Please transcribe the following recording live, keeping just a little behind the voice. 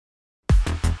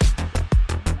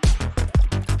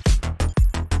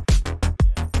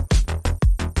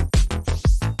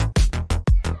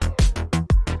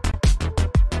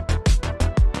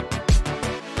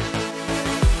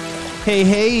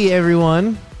Hey,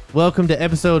 everyone. Welcome to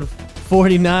episode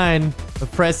 49 of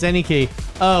Press Any Key.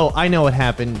 Oh, I know what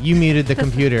happened. You muted the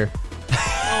computer.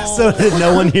 So did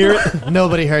no one hear it?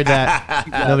 Nobody heard that.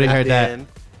 Nobody heard that.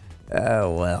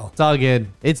 Oh, well. It's all good.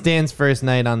 It's Dan's first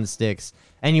night on the sticks.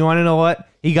 And you want to know what?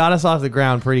 He got us off the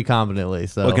ground pretty competently.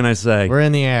 So What can I say? We're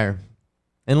in the air.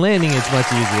 And landing is much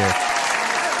easier.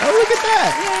 Oh, look at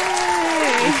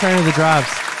that. Yay! Return of the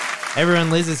drops.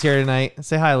 Everyone, Liz is here tonight.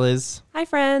 Say hi, Liz. Hi,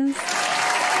 friends.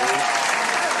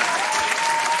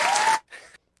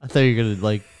 I thought you were going to,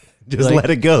 like... Just let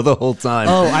it go the whole time.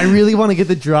 Oh, I really want to get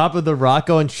the drop of the rock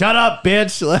going. Shut up,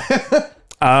 bitch.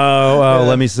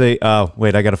 Let me see. Oh,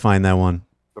 wait, I got to find that one.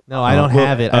 No, I don't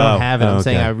have it. I don't have it. I'm okay.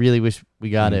 saying I really wish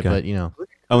we got it, Okay. but, you know.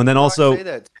 Oh, and then also,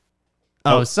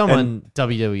 Someone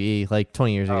WWE, like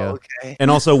 20 years ago. Okay.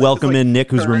 and also welcome Like in Nick,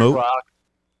 who's current remote. rock.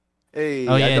 Hey,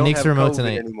 Oh, yeah, I don't Nick's have remote COVID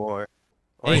tonight. anymore.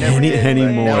 Hey, I never any- did, but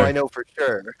anymore. Now I know for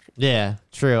sure. Yeah,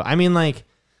 true. I mean, like,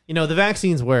 you know, the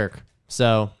vaccines work.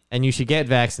 So, and you should get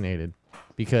vaccinated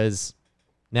because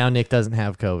now Nick doesn't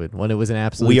have COVID when it was an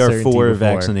absolute We are certainty for before.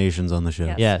 vaccinations on the show.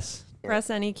 Yes. Yes. Press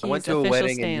any keys. I went to a official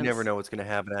wedding stance. and you never know what's going to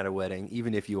happen at a wedding,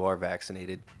 even if you are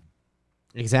vaccinated.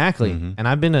 Exactly. Mhm. And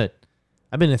I've been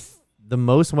the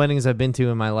most weddings I've been to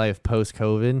in my life post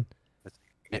COVID.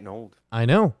 Getting old. I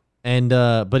know. And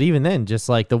but even then, just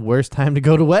like the worst time to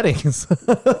go to weddings.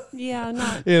 Yeah,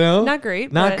 You know? not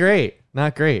great. Not but great.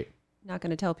 Not great. Not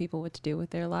going to tell people what to do with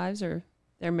their lives or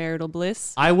their marital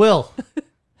bliss. I will.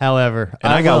 However,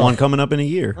 And I got will. one coming up in a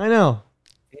year. I know.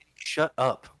 Shut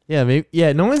up. Yeah, maybe.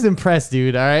 Yeah, no one's impressed,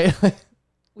 dude. All right.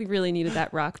 We really needed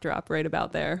that rock drop right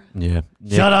about there. Yeah.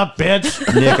 Nick, Shut up, bitch.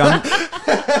 Nick,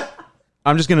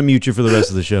 I'm just going to mute you for the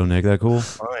rest of the show, Nick. That cool?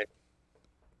 Fine.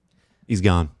 He's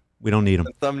gone. We don't need him.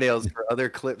 Thumbnails for other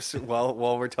clips while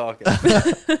we're talking.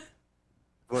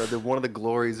 One of the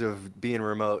glories of being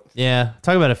remote. Yeah,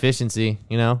 talk about efficiency.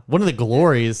 You know, one of the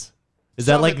glories. Is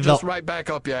that like just the? right back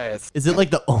up your ass? Is it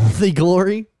like the only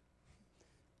glory?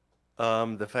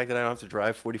 The fact that I don't have to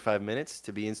drive 45 minutes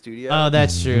to be in studio. Oh,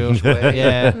 that's true.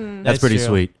 Yeah, That's pretty true.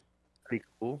 sweet. Pretty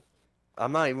cool.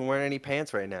 I'm not even wearing any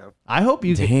pants right now. I hope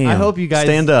you. Damn. I hope you guys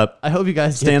Stand up. I hope you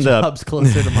guys Stand get up. jobs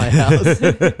closer to my house.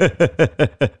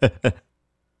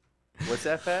 What's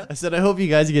that, Pat? I said I hope you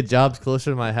guys get jobs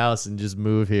closer to my house and just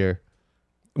move here.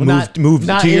 Well, Move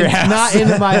not to your in- house. Not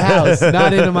into my house.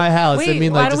 Not into my house. Wait, I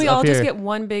mean, why like don't we up all here. just get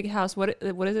one big house? What is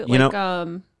it You like?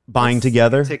 know, Buying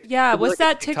together. Yeah, what's Like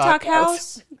a that TikTok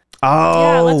house? Oh.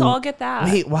 Yeah, let's all get that.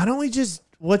 Wait, why don't we just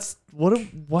why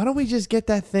don't we just get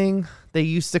that thing they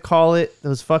used to call it?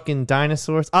 Those fucking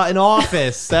dinosaurs. An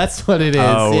office. That's what it is.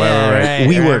 Oh, yeah, right.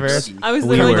 WeWorks. I was We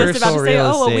literally work. just about to say, Real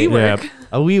oh, a estate. WeWork. Yeah.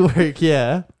 A WeWork.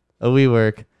 Yeah, a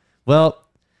WeWork. Well,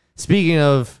 speaking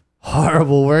of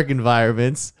horrible work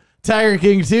environments, Tiger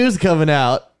King 2 is coming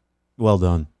out. Well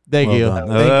done. Thank Well you. done.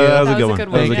 Thank you. That was a That good was a one. good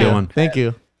That was a one, good yeah. one. Thank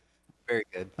you. Very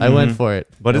good. I went for it.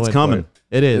 But I it's went for coming.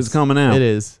 It is. It's coming out. It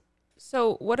is.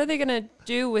 So what are they going to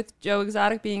do with Joe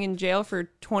Exotic being in jail for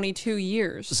 22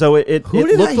 years? So it Who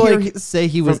did I looked hear like say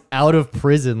he was out of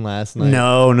prison last night?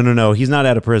 No. He's not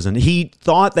out of prison. He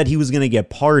thought that he was going to get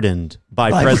pardoned by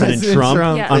President Trump,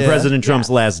 Yeah. on Yeah. President Trump's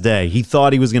last day. He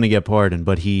thought he was going to get pardoned,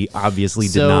 but he obviously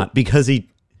did So- not because he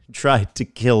tried to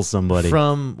kill somebody.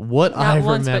 From what Not I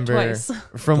once, but remember, twice.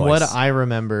 from what Twice. I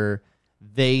remember,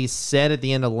 they said at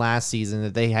the end of last season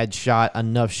that they had shot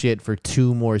enough shit for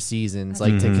 2 more seasons,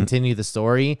 like to continue the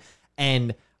story.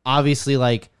 And obviously,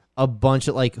 like a bunch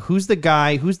of like, who's the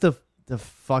guy? Who's the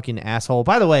fucking asshole?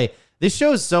 By the way, this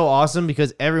show is so awesome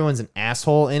because everyone's an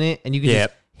asshole in it, and you can Yeah.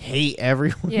 just hate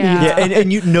everyone. Yeah. yeah,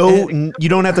 and you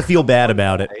don't have to feel bad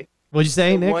about it. What'd you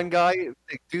say, The Nick? one guy,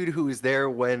 the dude who was there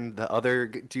when the other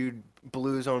dude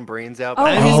blew his own brains out. Oh,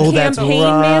 back his Oh, that's campaign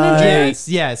right. manager?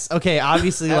 Yes. Okay.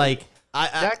 Obviously, That- like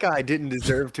that guy didn't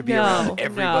deserve to be No, around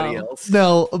everybody no. else.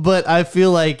 no, but I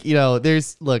feel like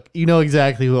look, you know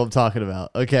exactly who I'm talking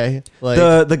about. Okay, like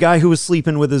The guy who was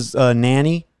sleeping with his nanny.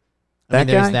 I mean, That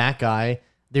there's guy? that guy.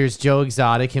 There's Joe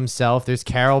Exotic himself. There's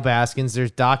Carol Baskins.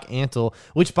 There's Doc Antle.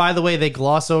 Which, by the way, they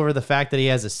gloss over the fact that he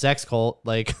has a sex cult.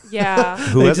 Like Yeah.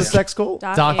 Who They has a just- sex cult?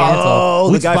 Doc Doc Antle. Antle. Oh,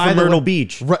 the Which, guy by from the Myrtle way-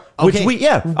 Beach. Right, Which okay.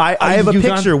 I have a You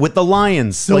got- picture with the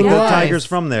lions. So like do the I. tigers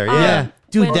from there. yeah, Yeah.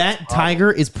 dude, When- that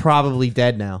tiger is probably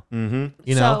dead now. Mm-hmm.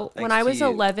 You know, So when Thanks I was to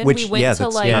you. 11, Which, we went yeah, to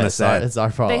that's like kinda sad. it's our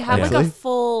fault. they had like actually.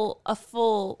 a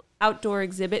full outdoor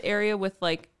exhibit area with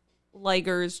like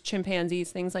ligers,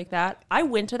 chimpanzees, things like that. I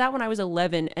went to that when I was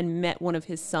 11 and met one of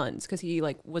his sons because he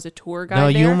like was a tour guide.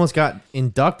 No, there. you almost got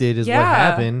inducted. Is what Yeah.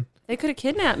 happened. They could have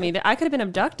kidnapped me. I could have been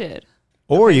abducted.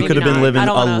 Or you Maybe could have been not. living I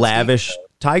don't wanna a speak. lavish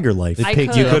tiger life. I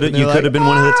picked could. you You up could and have they're been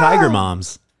one of the tiger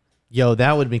moms. Yo,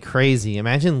 that would be crazy.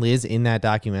 Imagine Liz in that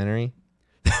documentary.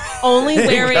 Only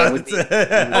wearing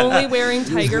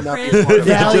tiger print.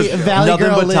 Valley Nothing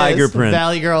Girl but Liz. tiger print.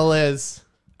 Valley Girl Liz.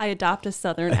 I adopt a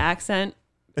southern accent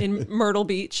in Myrtle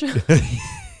Beach.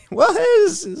 Well,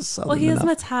 it's Well, here's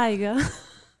my tiger.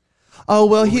 Oh,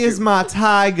 well, here's my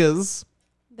tigers.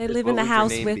 They live What in the would your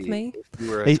house name with be? me. If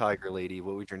you were a Hey. tiger lady,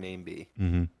 what would your name be?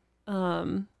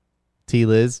 T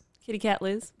Liz. Kitty cat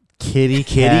Liz. Kitty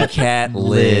Cat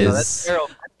Liz. No, that's Carol.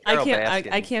 I Carol can't.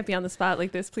 Baskin. I can't be on the spot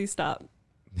like this. Please stop.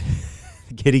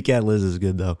 Kitty Cat Liz is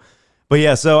good though. But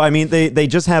yeah, so I mean they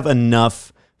just have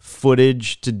enough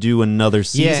footage to do another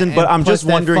season, and but I'm plus just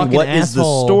that wondering fucking what is the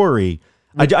asshole- story?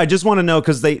 I just want to know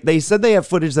because they said they have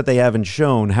footage that they haven't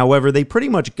shown. However, they pretty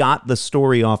much got the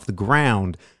story off the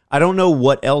ground. I don't know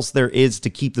what else there is to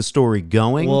keep the story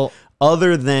going Well-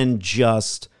 other than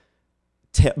just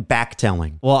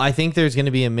backtelling. Well, I think there's going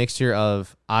to be a mixture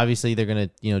of obviously they're going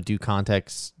to do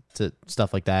context to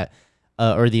stuff like that,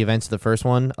 or the events of the first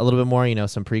one a little bit more,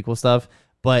 some prequel stuff.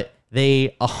 But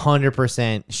they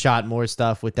 100% shot more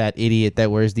stuff with that idiot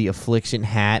that wears the affliction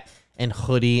hat and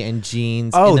hoodie and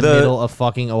jeans in the middle of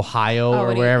fucking Ohio or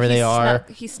and wherever they are.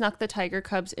 He snuck the tiger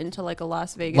cubs into like a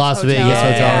Las Vegas Las hotel. Vegas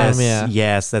hotel Yes, room, yeah.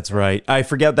 yes, that's right. I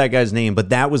forget that guy's name, but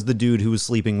that was the dude who was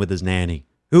sleeping with his nanny.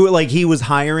 Who he was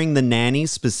hiring the nanny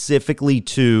specifically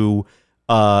to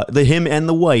him and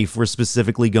the wife were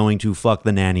specifically going to fuck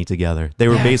the nanny together. They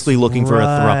were basically looking for a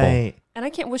throuple. Right.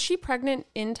 And was she pregnant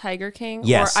in Tiger King?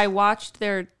 Yes. Or I watched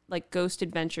their Ghost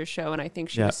Adventure show, and I think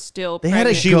she was still They had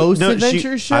a pregnant. Ghost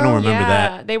Adventure show? I don't remember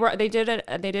yeah, that. they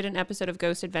did an episode of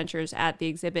Ghost Adventures at the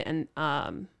exhibit, and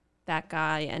that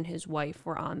guy and his wife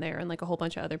were on there, and like a whole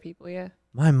bunch of other people. Yeah,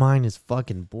 My mind is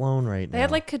fucking blown right now. they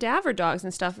had like cadaver dogs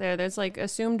and stuff there. There's like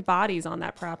assumed bodies on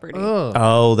that property. Ugh.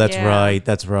 Oh, that's Yeah. right.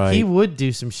 That's right. He would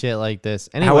do some shit like this.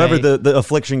 Anyway, However, the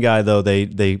affliction guy though,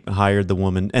 they hired the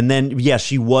woman, and then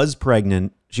she was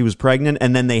pregnant. She was pregnant,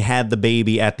 and then they had the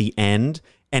baby at the end,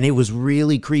 and it was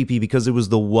really creepy because it was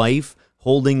the wife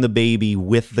holding the baby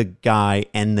with the guy,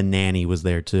 and the nanny was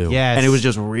there too. Yes. And it was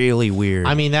just really weird.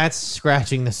 I mean, that's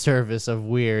scratching the surface of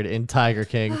weird in Tiger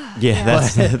King.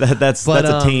 that's that's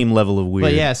a tame level of weird.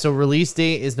 But yeah, so release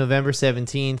date is November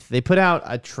 17th. They put out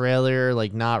a trailer,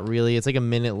 not really. It's like a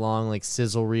minute long,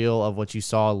 sizzle reel of what you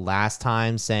saw last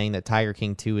time, saying that Tiger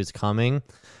King 2 is coming.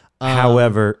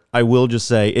 However, I will just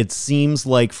say it seems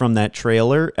like from that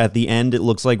trailer at the end, it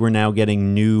looks like we're now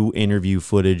getting new interview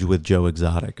footage with Joe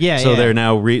Exotic. Yeah, So yeah. they're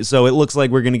now so it looks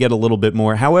like we're going to get a little bit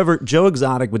more. However, Joe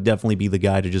Exotic would definitely be the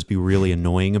guy to just be really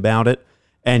annoying about it,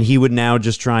 and he would now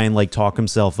just try and talk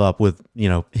himself up with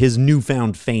his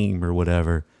newfound fame or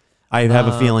whatever. I have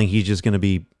a feeling he's just going to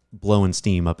be blowing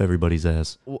steam up everybody's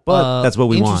ass. But that's what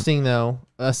we want. Interesting though.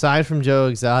 Aside from Joe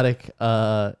Exotic,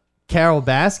 Carol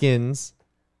Baskins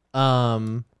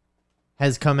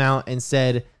has come out and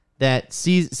said that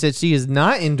she is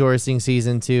not endorsing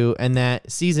season 2 and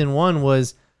that season 1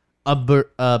 was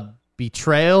a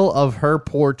betrayal of her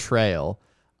portrayal.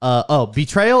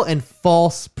 Betrayal and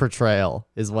false portrayal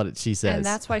is what she says. And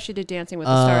that's why she did Dancing with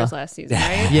the Stars last season,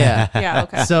 right? yeah. Yeah.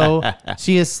 Okay. So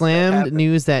she has slammed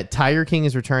news that Tiger King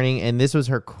is returning, and this was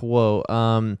her quote.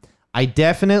 I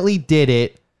definitely did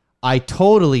it. I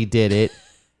totally did it.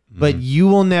 But you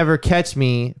will never catch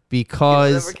me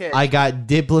because never catch I got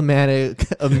diplomatic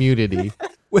immunity.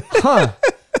 Huh.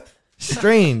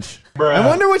 Strange. I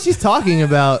wonder what she's talking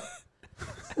about.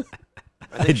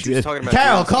 I think she was talking about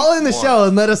Carol, Dancing call in the with show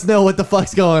and let us know what the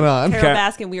fuck's going on. Carol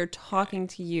Baskin, we are talking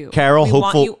to you. Carol, we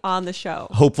hopeful- want you on the show.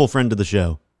 Hopeful friend of the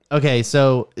show. Okay,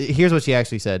 so here's what she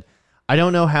actually said. I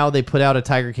don't know how they put out a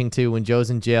Tiger King 2 when Joe's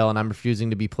in jail and I'm refusing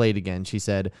to be played again. She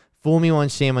said, fool me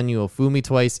once, shame on you. Fool me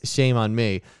twice, shame on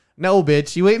me. No,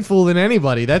 bitch, you ain't fooling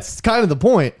anybody. That's kind of the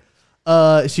point.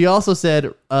 She also said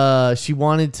she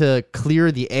wanted to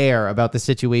clear the air about the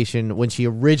situation when she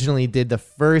originally did the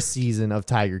first season of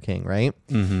Tiger King, right?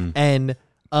 Mm-hmm. And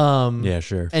Yeah,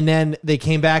 sure. and then they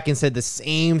came back and said the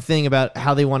same thing about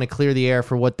how they want to clear the air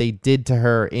for what they did to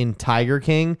her in Tiger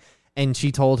King. And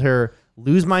she told her,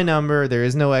 lose my number. There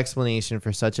is no explanation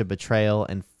for such a betrayal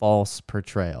and false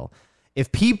portrayal.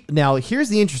 Now, here's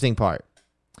the interesting part.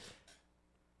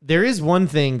 There is one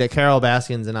thing that Carol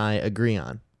Baskins and I agree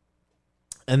on.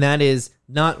 And that is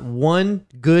not one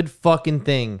good fucking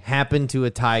thing happened to a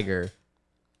tiger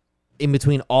in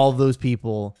between all of those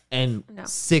people and No.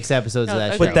 6 episodes No, of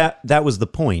that agree. show. But that was the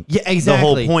point. Yeah, The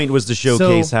exactly. whole point was to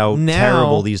showcase So how now-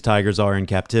 terrible these tigers are in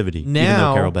captivity. even Now-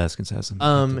 though Carol Baskins has them in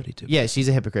captivity too. Yeah, she's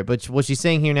a hypocrite. But what she's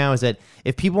saying here now is that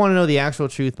if people want to know the actual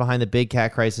truth behind the big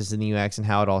cat crisis in the UX and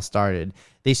how it all started,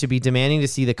 they should be demanding to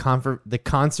see the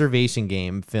Conservation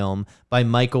Game film by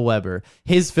Michael Weber.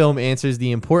 His film answers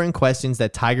the important questions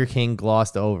that Tiger King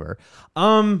glossed over.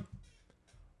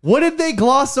 What did they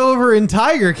gloss over in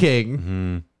Tiger King?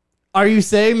 Mm-hmm. Are you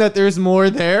saying that there's more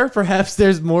there? Perhaps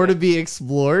there's more to be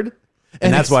explored?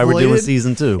 And that's why we're doing exploited?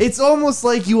 season 2. It's almost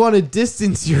like you want to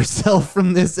distance yourself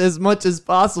from this as much as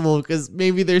possible because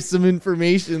maybe there's some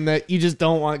information that you just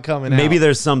don't want coming out. Maybe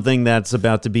there's something that's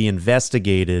about to be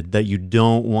investigated that you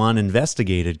don't want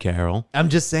investigated, Carol. I'm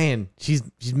just saying she's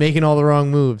making all the wrong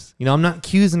moves. You know, I'm not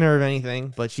accusing her of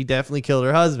anything, but she definitely killed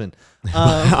her husband.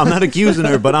 I'm not accusing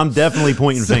her, but I'm definitely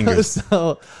pointing fingers.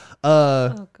 So,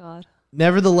 Oh God.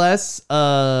 nevertheless,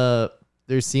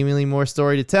 there's seemingly more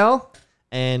story to tell,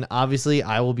 and obviously,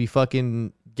 I will be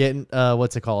fucking getting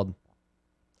what's it called?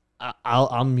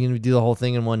 I'm gonna do the whole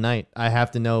thing in one night. I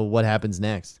have to know what happens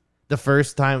next. The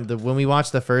first time, when we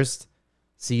watched the first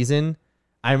season,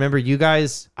 I remember you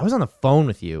guys. I was on the phone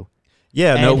with you.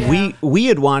 Yeah, no, And- we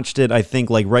had watched it, I think,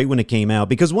 like right when it came out.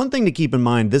 Because one thing to keep in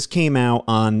mind, this came out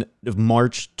on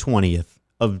March 20th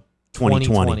of 2020,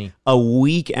 2020. a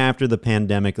week after the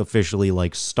pandemic officially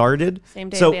like started. Same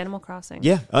day So- of Animal Crossing.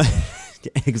 Yeah,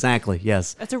 exactly.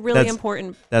 Yes, That's a really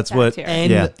important. that's fact what- here.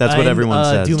 And, Yeah, that's what everyone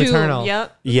says. Doom Doom, Eternal.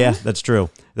 Yep. Yeah, that's true.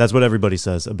 That's what everybody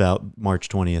says about March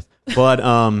 20th. But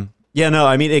yeah, no,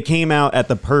 I mean it came out at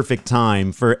the perfect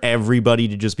time for everybody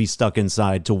to just be stuck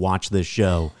inside to watch this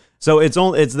show. So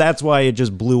that's why it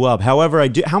just blew up. However,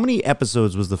 how many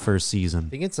episodes was the first I season?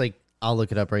 think it's like I'll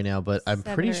look it up right now, but I'm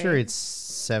 7 pretty or sure 8. it's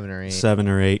 7 or 8. 7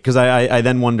 or 8? Because I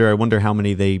then wonder how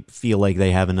many they feel like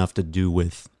they have enough to do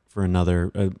with for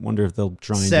another. I wonder if they'll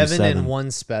try and do 7 and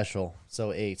 1 special,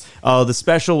 so 8. Oh, the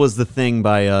special was the thing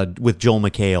by with Joel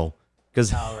McHale.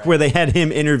 Because where they had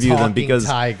him interview them Talking because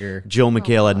Tiger. Joel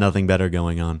McHale had nothing better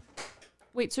going on.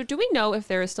 Wait, so do we know if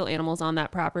there are still animals on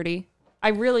that property? I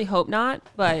really hope not,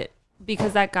 but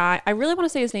because that guy, I really want to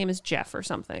say his name is Jeff or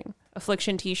something.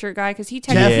 Affliction T-shirt guy, because he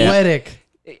Jeff technically.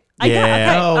 Weddick.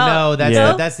 Yeah. Oh no, that's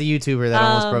Yeah. that's the YouTuber that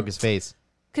almost broke his face.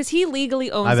 Because he legally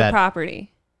My owns the bad.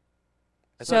 property.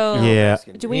 I thought So- Carol Yeah.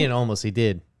 Baskin- Do He we? didn't almost, he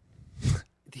did.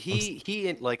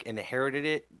 He like inherited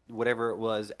it, whatever it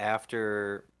was,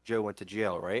 after Joe went to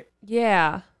jail, right?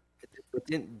 Yeah. But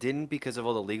didn't because of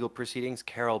all the legal proceedings,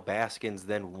 Carol Baskins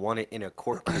then won it in a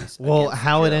court case. Well, against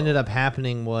how it Joe. ended up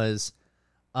happening was,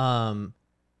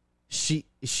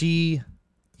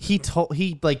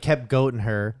 he like kept goading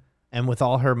her, and with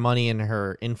all her money and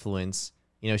her influence,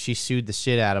 you know, she sued the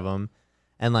shit out of him,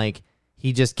 and like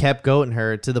he just kept goading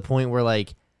her to the point where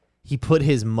like he put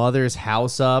his mother's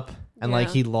house up, and like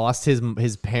Yeah. he lost his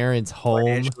parents' home,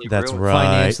 Financially That's ruined. right.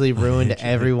 financially ruined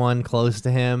everyone close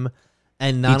to him,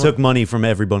 and He not took money from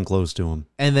everyone close to him.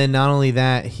 and then not only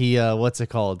that, he what's it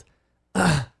called?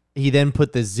 He then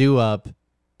put the zoo up,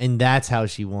 and that's how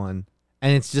she won.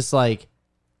 And it's just like,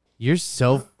 you're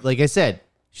so, like I said,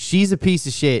 she's a piece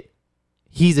of shit.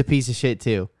 He's a piece of shit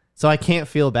too. So I can't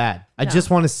feel bad. I No. just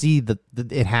want to see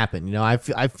it happen. You know,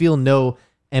 I feel no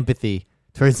empathy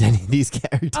towards any of these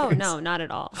characters. Oh no, not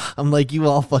at all. I'm like, you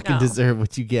all fucking No. deserve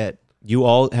what you get. You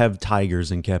all have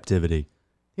tigers in captivity.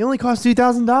 It only cost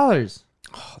 $2,000.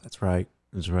 Oh, that's right.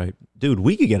 That's right. Dude,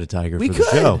 we could get a tiger We for the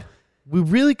could. show. We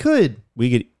really could. We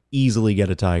could easily get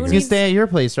a tiger. You can needs- stay at your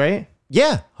place, right?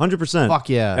 Yeah, 100%. Fuck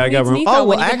yeah. I got It's room. neat, Oh, though, well,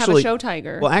 when you can actually, have a show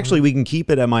tiger. well, actually, we can keep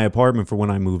it at my apartment for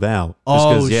when I move out.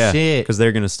 Oh, yeah, shit. Because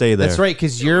they're going to stay there. That's right,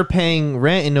 because you're paying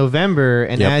rent in November,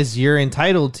 and Yep. as you're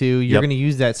entitled to, you're Yep. going to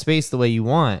use that space the way you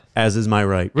want, As is my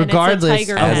right. And it's a regardless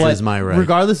tiger of As what is my right.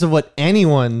 regardless of what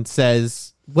anyone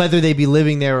says, whether they be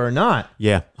living there or not.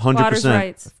 Yeah, Squatters' 100%.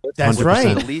 rights. That's 100%.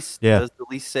 right. Does the lease, Yeah. does the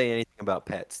lease say anything about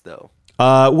pets, though?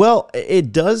 Well,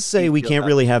 it does say we feel can't that?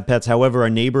 really have pets. However, our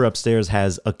neighbor upstairs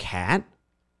has a cat.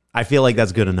 I feel like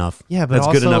that's good enough. Yeah, but that's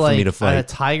also, good enough like, for me to a fight.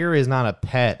 tiger is not a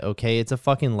pet. Okay, it's a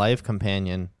fucking life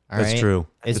companion. All That's right? true.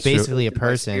 It's That's true. basically a It's my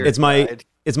person. spirit.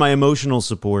 It's my emotional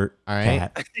support All right.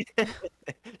 cat.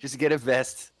 Just get a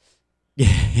vest. You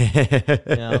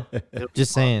know?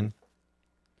 Just saying.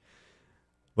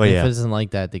 But If yeah, it isn't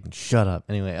like that, they can shut up.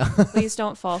 Anyway, Please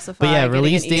don't falsify. But yeah, getting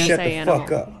release an date- ESA Shut the animal.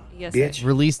 fuck up, ESA. bitch.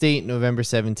 release date November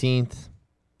 17th.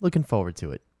 Looking forward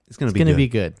to it. it's gonna It's be gonna good. be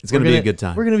good. It's gonna We're be a good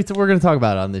time. We're gonna talk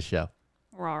about it on this show.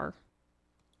 Rawr.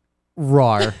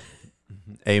 Rar.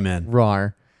 Amen.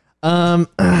 Rar.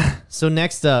 So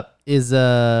next up is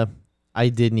I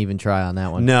didn't even try on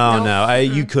that one. No, No.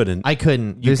 you couldn't. I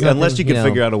couldn't. You, There's unless nothing, you could know.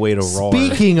 figure out a way to roar.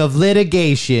 Speaking of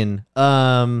litigation,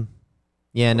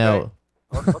 yeah, no.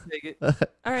 I'll take it. All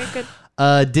right,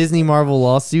 good. Disney Marvel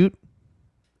lawsuit.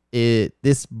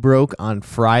 This broke on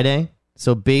Friday.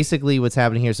 So basically, what's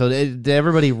happening here? So did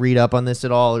everybody read up on this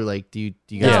at all, or like, do you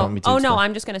guys No. want me to? Oh no, explain?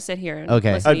 I'm just gonna sit here. And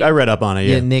Okay. listen to you. I read up on it.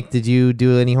 Yeah, Yeah. Nick, did you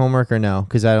do any homework or no?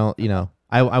 Because I don't.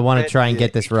 I want to try and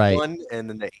get this right. H1 and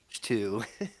then the H2.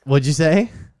 What'd you say?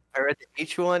 I read the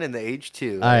H1 and the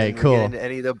H2. All right, I didn't cool. Get into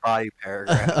any of the body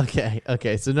paragraphs.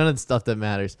 Okay. So none of the stuff that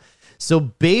matters. So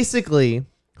basically,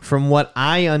 from what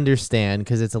I understand,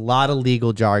 because it's a lot of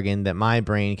legal jargon that my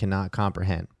brain cannot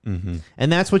comprehend,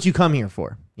 and that's what you come here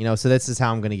for. So this is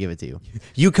how I'm going to give it to you.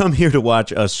 You come here to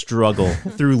watch us struggle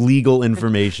through legal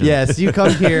information. Yes, you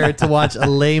come here to watch a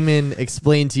layman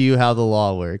explain to you how the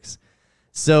law works.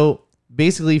 So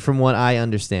basically, from what I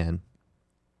understand,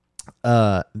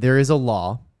 there is a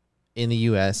law in the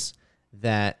U.S.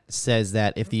 that says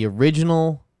that if the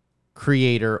original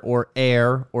creator or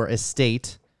heir or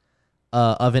estate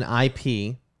of an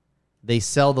IP, they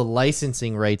sell the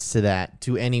licensing rights to that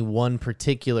to any one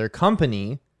particular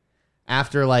company,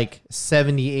 after like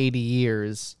 70, 80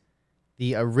 years,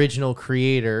 the original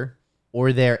creator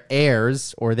or their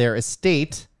heirs or their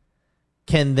estate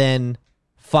can then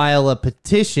file a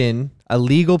petition, a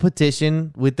legal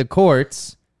petition with the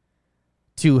courts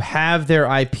to have their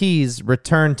IPs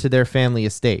returned to their family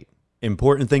estate.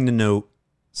 Important thing to note,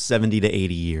 70 to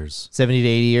 80 years. 70 to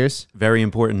 80 years? Very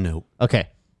important note. Okay.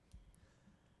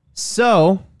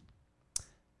 So,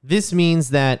 this means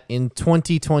that in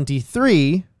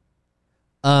 2023,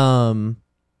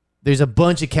 there's a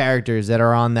bunch of characters that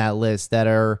are on that list that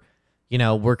are,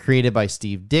 were created by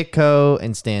Steve Ditko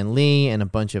and Stan Lee and a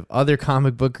bunch of other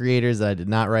comic book creators that I did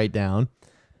not write down.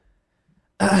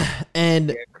 And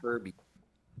Jack Kirby.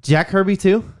 Jack Kirby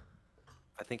too?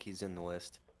 I think he's in the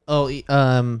list. Oh,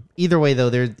 either way though,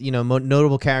 there's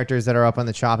notable characters that are up on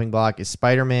the chopping block is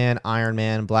Spider-Man, Iron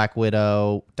Man, Black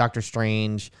Widow, Doctor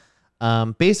Strange.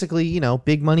 Basically,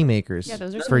 big money makers. Yeah,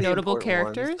 those are None some of the notable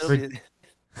important characters. ones.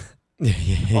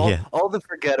 Yeah. All the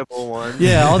forgettable ones.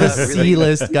 Yeah, all the Really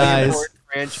C-list guys. important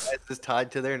franchises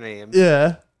tied to their names.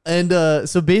 Yeah. And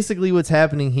so basically what's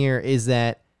happening here is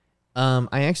that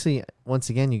I actually, once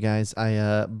again, you guys,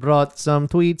 I brought some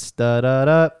tweets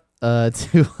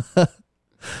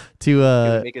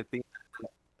Gonna make a theme.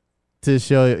 to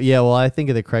show you. Yeah, well, I think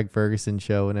of the Craig Ferguson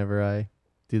show whenever I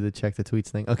do the check the tweets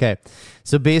thing. Okay.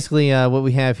 So basically what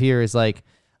we have here is like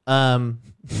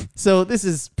so this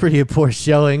is pretty poor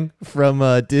showing from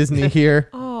Disney here.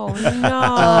 Oh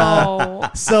no.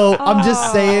 So I'm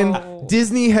just saying Oh.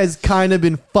 Disney has kind of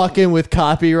been fucking with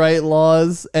copyright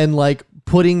laws and like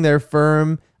putting their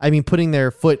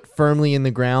foot firmly in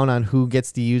the ground on who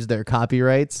gets to use their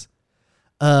copyrights.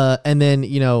 And then,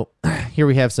 here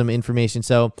we have some information.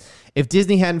 So if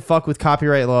Disney hadn't fucked with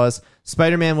copyright laws,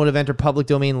 Spider-Man would have entered public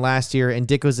domain last year and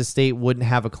Ditko's estate wouldn't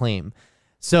have a claim.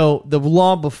 So the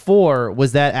law before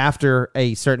was that after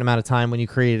a certain amount of time when you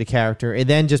created a character, it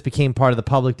then just became part of the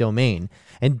public domain.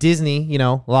 And Disney,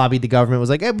 lobbied the government, was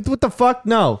like, hey, what the fuck?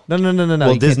 No. Well, you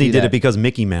can't Disney do did that. it because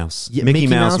Mickey Mouse. Yeah, Mickey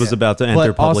Mouse was about to enter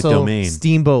but public also domain.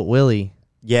 Steamboat Willie,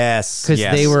 Yes. because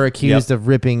they were accused of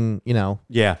ripping,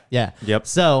 Yeah. Yeah. Yep.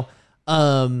 So,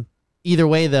 either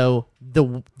way though,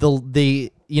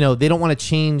 they don't want to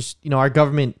change, our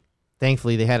government,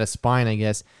 thankfully they had a spine, I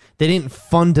guess. They didn't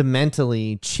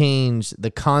fundamentally change the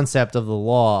concept of the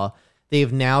law.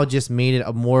 They've now just made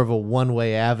it more of a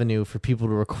one-way avenue for people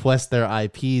to request their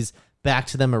IPs back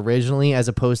to them originally as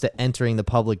opposed to entering the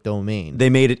public domain. They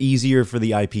made it easier for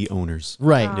the IP owners.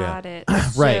 Right. Got it.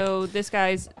 Right. So this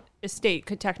guy's estate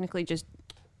could technically just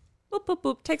boop boop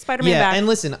boop take Spider-Man Yeah, back. and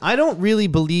listen, I don't really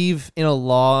believe in a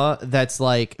law that's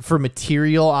like for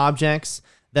material objects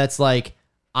that's like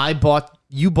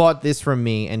you bought this from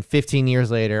me and 15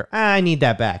 years later I need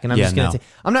that back and I'm Yeah, just going to no.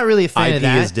 I'm not really a fan of IP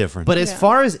that. is different. But as Yeah.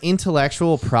 far as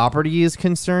intellectual property is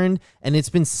concerned, and it's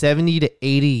been 70 to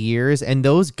 80 years and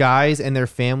those guys and their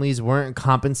families weren't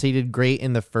compensated great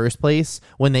in the first place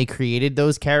when they created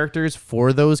those characters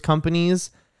for those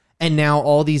companies. And now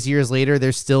all these years later,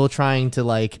 they're still trying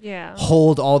to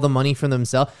hold all the money for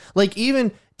themselves. Like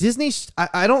even Disney,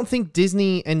 I don't think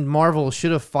Disney and Marvel should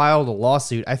have filed a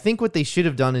lawsuit. I think what they should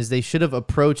have done is they should have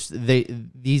approached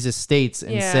these estates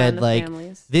and Yeah, said and the like,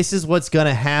 families. this is what's going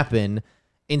to happen,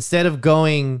 instead of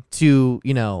going to,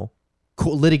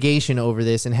 litigation over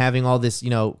this and having all this,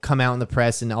 come out in the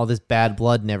press and all this bad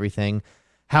blood and everything.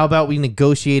 How about we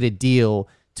negotiate a deal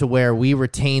to where we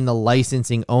retain the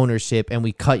licensing ownership and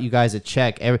we cut you guys a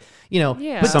check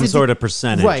Yeah. but Some sort of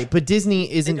percentage. right, but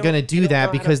Disney isn't going to do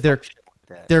that because they're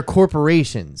that. they're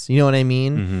corporations, you know what I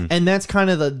mean? Mm-hmm. And that's kind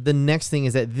of the next thing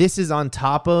is that this is on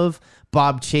top of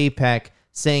Bob Chapek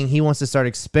saying he wants to start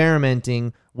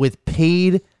experimenting with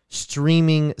paid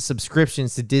streaming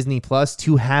subscriptions to Disney Plus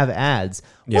to have ads.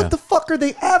 Yeah. What the fuck are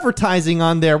they advertising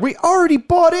on there? We already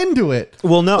bought into it.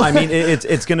 Well, no, I mean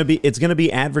it's gonna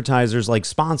be advertisers like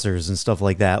sponsors and stuff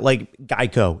like that, like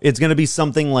Geico. It's gonna be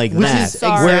something like Which that. is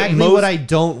Sorry. exactly what I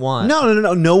don't want.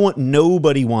 No,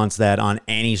 nobody wants that on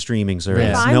any streaming service.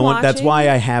 If I'm No one. That's watching- why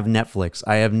I have Netflix.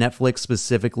 I have Netflix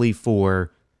specifically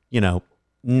for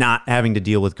not having to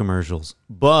deal with commercials.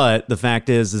 But the fact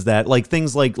is that like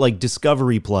things like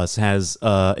Discovery Plus has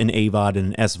an AVOD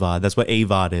and an SVOD. That's what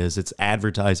AVOD is. It's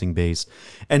advertising based,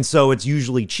 and so it's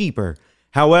usually cheaper.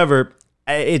 However,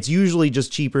 it's usually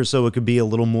just cheaper so it could be a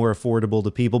little more affordable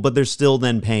to people, but they're still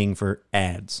then paying for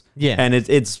ads. Yeah. And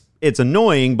it's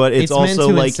annoying, but it's also meant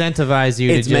to like incentivize you.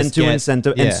 it's to meant just to get,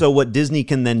 incentive. yeah. And so what Disney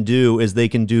can then do is they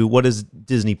can do, what is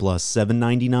Disney Plus,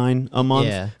 $7.99 a month?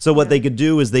 Yeah. So what they could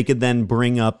do is they could then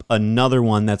bring up another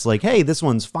one that's like, hey, this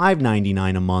one's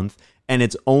 $5.99 a month, and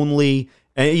it's only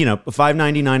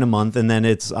 $5.99 a month, and then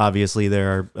it's obviously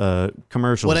there are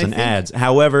commercials What I and think- ads.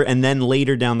 However, and then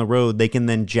later down the road, they can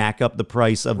then jack up the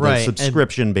price of Right, the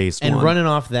subscription-based and one. running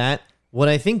off that, what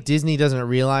I think Disney doesn't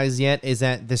realize yet is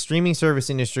that the streaming service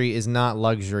industry is not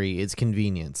luxury, it's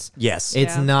convenience. Yes.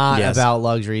 It's Yeah. not Yes. about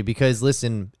luxury because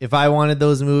listen, if I wanted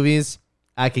those movies,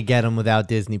 I could get them without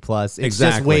Disney Plus. It's just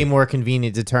Exactly. way more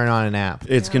convenient to turn on an app.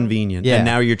 It's convenient. Yeah. And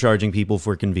now you're charging people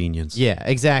for convenience. Yeah,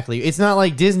 exactly. It's not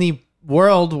like Disney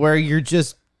World where you're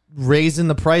just raising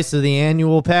the price of the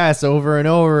annual pass over and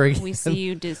over again. We see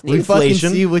you, Disney. We fucking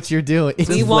Inflation. see what you're doing. It's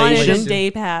We wanted a inflation. day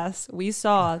pass. We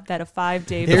saw that a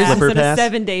 5-day There's- pass Flipper and a pass?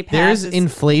 7-day pass. There's is-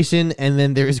 inflation, and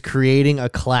then there's creating a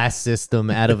class system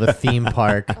out of a theme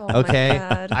park. my Okay,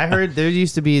 God. I heard there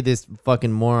used to be this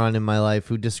fucking moron in my life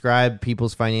who described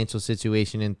people's financial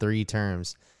situation in 3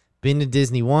 terms: been to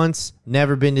Disney once,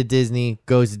 never been to Disney,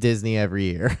 goes to Disney every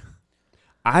year.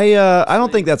 I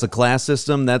don't think that's a class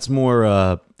system. That's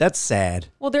more that's sad.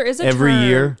 Well, there is a every term,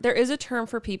 year. There is a term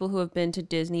for people who have been to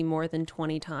Disney more than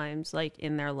 20 times, like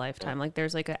in their lifetime. Like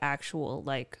there's like an actual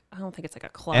I don't think it's like a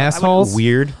club. I wouldn't- Assholes?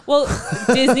 Weird. Well,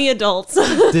 Disney adults.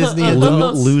 Disney Lo-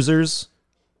 adults. losers.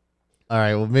 All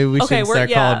right, well maybe we Okay, should we're- start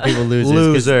yeah. calling people losers.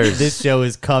 'cause Losers. This show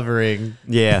is covering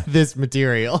Yeah. this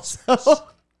material. So.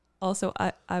 Also,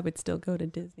 I would still go to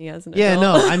Disney as an Yeah,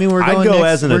 adult. no, I mean we're I'd going go next,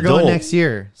 as an we're going adult. next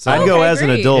year. So I'd go Okay, as an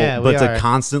great. adult, Yeah, we but are. to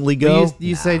constantly But go.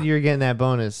 you said you were getting that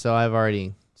bonus, so I've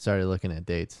already started looking at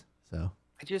dates. So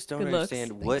I just don't Good looks.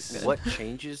 understand Thanks. what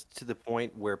changes to the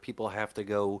point where people have to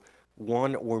go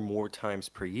one or more times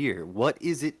per year. What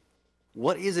is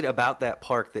it about that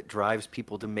park that drives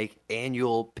people to make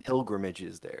annual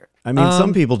pilgrimages there? I mean, some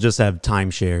Um, people just have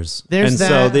timeshares, there's and so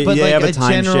that, they but like have a a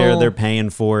timeshare. general- They're paying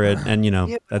for it, and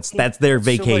Yeah, but that's their so,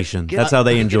 like, vacation. get That's a- how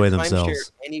they you can enjoy get a timeshare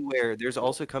themselves. Anywhere. There's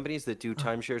also companies that do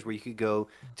timeshares where you could go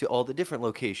to all the different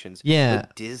locations. Yeah.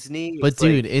 But Disney. But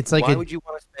dude, it's like why a- would you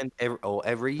want to spend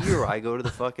every year? I go to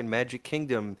the fucking Magic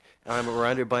Kingdom and I'm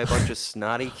surrounded by a bunch of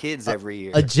snotty kids every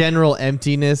year. a general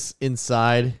emptiness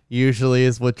inside usually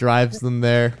is what drives them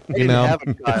there. I You didn't know. have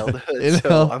a childhood, You so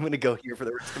know? I'm gonna go here for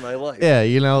the rest of my life. Yeah,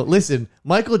 listen,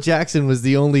 Michael Jackson was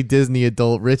the only Disney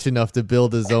adult rich enough to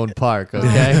build his own park,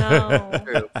 okay? No.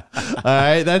 True. All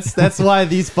right, that's why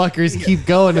these fuckers keep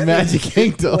going to Magic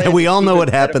Kingdom. And we all know what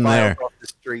Keep happened pedophiles there. off the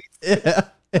streets. Yeah.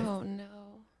 Oh no.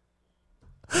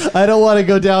 I don't want to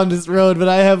go down this road, but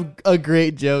I have a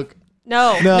great joke.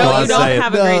 No, No, no, I'll you don't say it.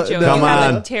 have a No, great joke. no. You Come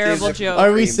have a on. terrible These are- joke. Are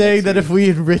we Cream saying that mixing. if we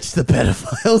enrich the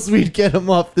pedophiles, we'd get them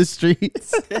off the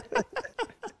streets?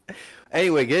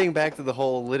 Anyway, getting back to the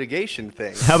whole litigation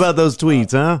thing. How about those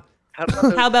tweets, huh?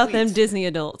 How about them tweets? Disney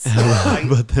adults? How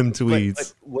about them But- tweets?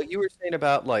 But what you were saying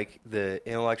about like the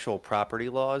intellectual property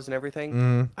laws and everything,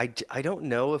 Mm-hmm. I don't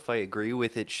know if I agree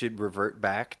with it should revert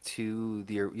back to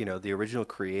the the original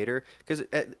creator, because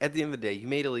at the end of the day you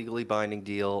made a legally binding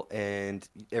deal and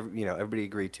everybody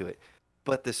agreed to it.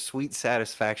 But the sweet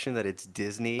satisfaction that it's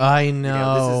Disney, I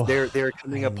know. this is they're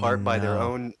coming apart by their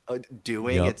know. own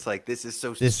doing. Yup. It's like this is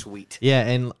so This- sweet. Yeah,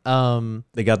 and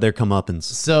They got their comeuppance.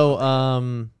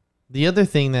 so the other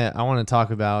thing that I want to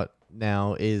talk about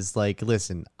now is like,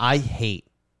 listen, I hate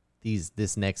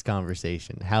this next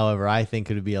conversation. However, I think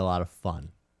it would be a lot of fun.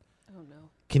 Oh no.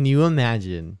 Can you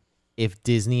imagine if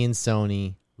Disney and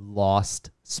Sony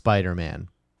lost Spider-Man?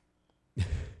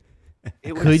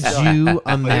 It would Could suck. you But it'd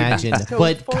be imagine? so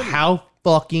But funny.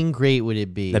 fucking great would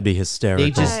it be? That'd be hysterical.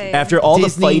 They just Hey. After all Disney-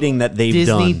 the fighting that they've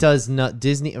Disney done. does not.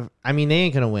 Disney. I mean, they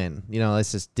ain't gonna win. You know,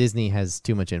 it's just Disney has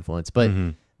too much influence. But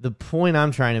the point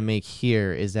I'm trying to make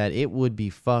here is that it would be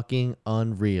fucking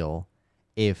unreal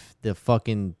if the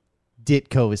fucking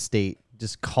Ditko estate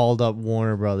just called up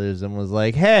Warner Brothers and was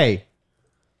like, "Hey,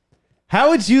 how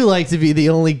would you like to be the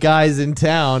only guys in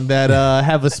town that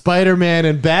have a Spider-Man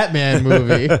and Batman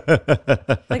movie?"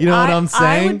 Like, You know what I'm I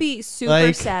saying? would be super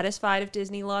Like- satisfied if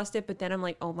Disney lost it, but then I'm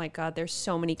like, oh my god, there's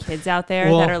so many kids out there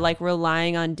Well- that are like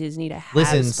relying on Disney to have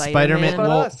Listen, Spider-Man. Spider-Man-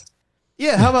 well,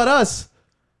 yeah, how about us?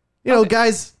 You know,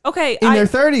 guys Okay, in their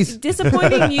 30s.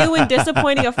 disappointing you and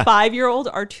disappointing a 5-year-old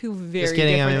are two very Just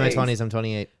kidding. I'm in my different 20s. I'm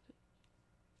 28.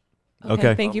 things.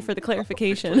 Okay. Thank you for the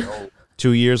clarification.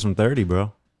 2 years from 30,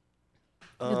 bro.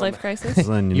 Midlife crisis. Just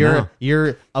letting you know.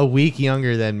 You're a week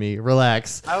younger than me.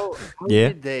 Relax. How Yeah.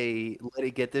 did they let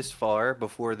it get this far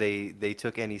before they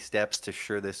took any steps to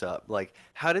shore this up? Like,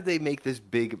 how did they make this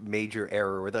big major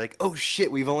error where they're like, oh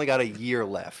shit, we've only got a year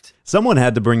left? Someone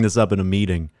had to bring this up in a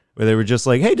meeting where they were just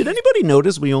like, "Hey, did anybody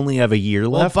notice we only have a year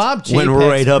Well, left?" Bob when we're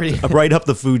JPEG's right up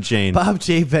the food chain. Bob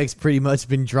Chapek's pretty much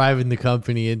been driving the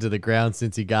company into the ground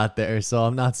since he got there, so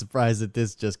I'm not surprised that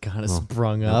this just kind of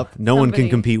sprung up. No one can Somebody-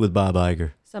 compete with Bob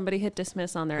Iger. Somebody hit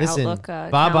dismiss on their Listen, Outlook.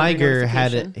 Bob calendar Iger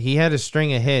had notification. a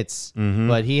string of hits,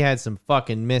 but he had some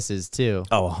fucking misses too.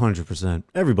 Oh, 100%.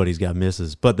 Everybody's got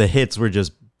misses, but the hits were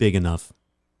just big enough.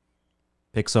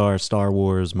 Pixar, Star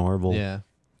Wars, Marvel. Yeah,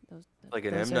 Like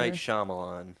an Those M. Night are-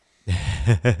 Shyamalan.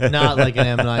 not like an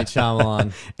M Night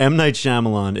Shyamalan. M. Night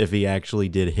Shyamalan, if he actually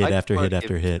did hit I after just hit wanna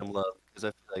after give hit. him love because I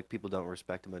feel like people don't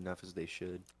respect him enough as they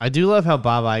should. I do love how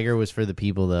Bob Iger was for the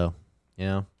people, though. You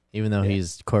know, even though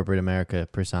he's corporate America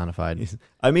personified.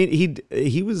 I mean,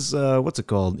 he was what's it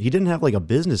called? He didn't have like a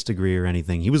business degree or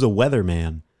anything. He was a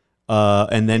weatherman,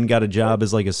 and then got a job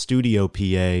as like a studio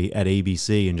PA at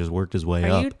ABC and just worked his way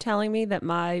Are up. you telling me that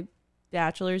my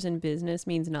bachelor's in business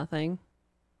means nothing?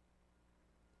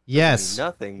 Yes. I mean,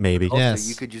 nothing. Maybe. Also, Yes.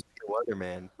 you could just be a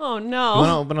weatherman. Oh You want to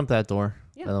no! open up that door?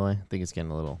 Yeah. By the way, I think it's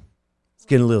getting a little. It's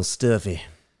getting a little stuffy.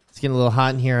 It's getting a little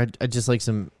hot in here. I just like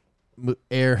some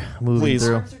air moving Please.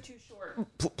 through. Arms are too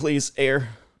short. Please, air.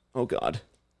 Oh God.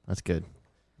 That's good.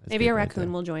 That's Maybe good a right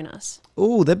raccoon will join us.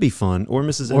 Oh, that'd be fun. Or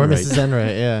Mrs. there. Or Enright. Mrs.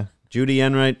 Enright. Yeah. Judy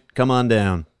Enright, come on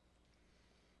down.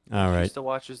 All She right. still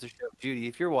watches the show. Judy,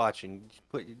 if you're watching,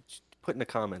 put in the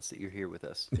comments that you're here with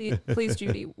us. Please,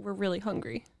 Judy, we're really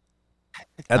hungry.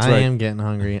 That's I right. am getting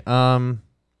hungry.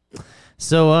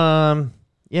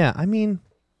 Yeah, I mean,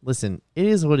 listen, it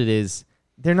is what it is.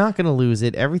 They're not going to lose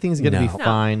it. Everything's going to No. be No.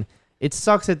 fine. It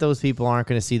sucks that those people aren't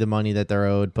going to see the money that they're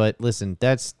owed, but listen,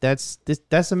 that's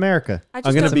America. I I'm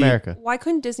just gonna don't- be- America. Why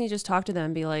couldn't Disney just talk to them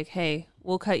and be like, "Hey,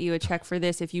 we'll cut you a check for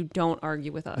this if you don't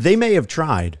argue with us"? They may have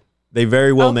tried. They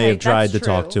very well may Okay, have tried to that's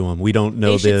talk true. to him. We don't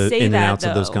know They should the say in and that, outs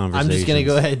of those though. conversations. I'm just going to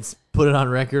go ahead and put it on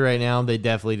record right now. They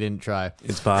definitely didn't try.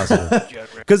 It's possible.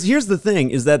 Because here's the thing: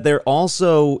 is that they're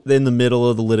also in the middle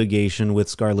of the litigation with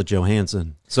Scarlett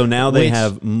Johansson. So now they Which-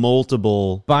 have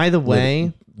multiple, By the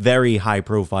way, very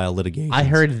high-profile litigations. I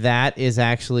heard that is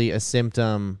actually a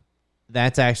symptom.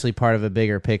 That's actually part of a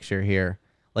bigger picture here.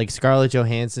 Like Scarlett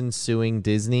Johansson suing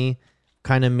Disney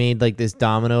kind of made like this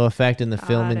domino effect in the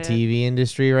film Got and it. TV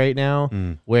industry right now,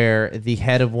 where the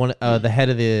head of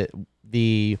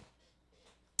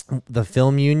the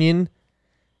film union,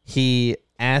 he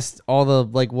asked all the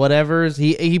like whatevers.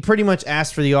 He pretty much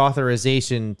asked for the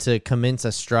authorization to commence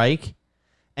a strike.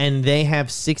 And they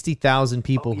have 60,000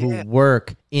 people who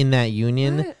work in that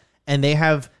union, What? and they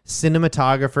have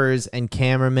cinematographers and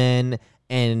cameramen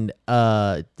and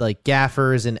like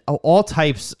gaffers and all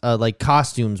types like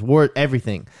costumes,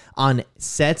 everything on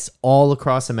sets all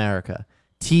across America,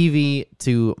 TV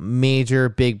to major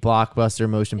big blockbuster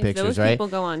motion If pictures. those Right? people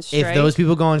go on strike, If those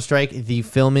people go on strike, the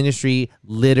film industry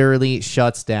literally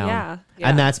shuts down. Yeah, And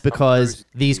yeah. that's because Cruise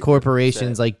these to be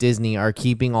corporations upset. like Disney are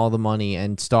keeping all the money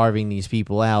and starving these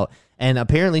people out. And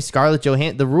apparently Scarlett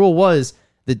Johansson, the rule was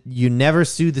that you never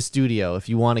sue the studio if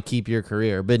you want to keep your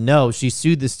career. But no, she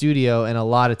sued the studio, and a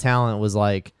lot of talent was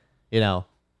like, you know,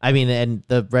 I mean, and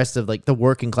the rest of like the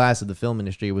working class of the film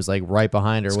industry was like right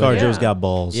behind her. with it. ScarJo's Yeah. got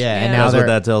balls. Yeah, and Yeah. now That's what they're-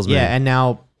 that tells me. Yeah, and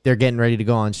now they're getting ready to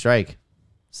go on strike.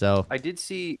 So I did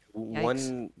see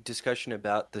one discussion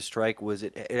about the strike was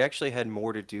it actually had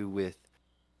more to do with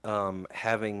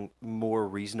having more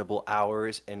reasonable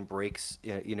hours and breaks,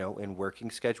 you know, in working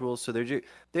schedules. So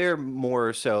they're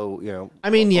more so, you know. I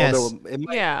mean, yes, although it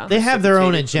might Yeah. they have their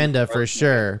own precipitate some agenda for argument.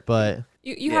 sure, but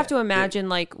You Yeah, have to yeah. imagine,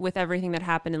 like, with everything that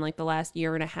happened in like the last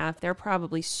year and a half, they're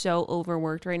probably so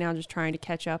overworked right now, just trying to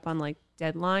catch up on like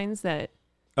deadlines that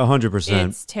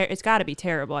 100%. It's got to be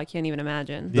terrible. I can't even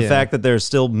imagine. The fact that there's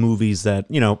still movies that,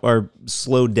 are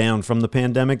slowed down from the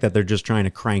pandemic that they're just trying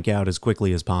to crank out as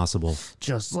quickly as possible.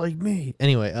 Just like me.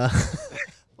 Anyway,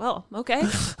 Well, okay.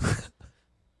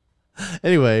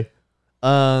 anyway,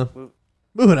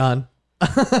 moving on.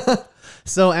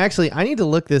 So actually, I need to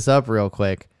look this up real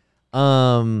quick.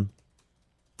 The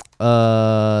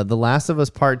Last of Us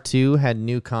Part 2 had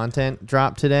new content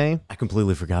drop today. I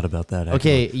completely forgot about that. Actually.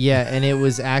 Okay, yeah, and it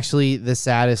was actually the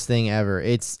saddest thing ever.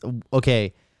 It's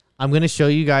okay. I'm going to show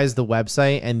you guys the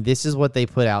website, and this is what they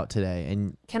put out today.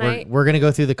 And we're going to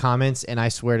go through the comments, and I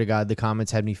swear to God, the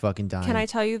comments had me fucking dying. Can I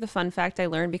tell you the fun fact I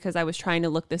learned because I was trying to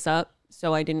look this up,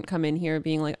 so I didn't come in here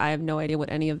being like, I have no idea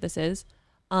what any of this is.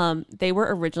 They were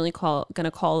originally going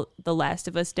to call The Last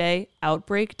of Us Day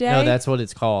Outbreak Day. No, that's what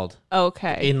it's called.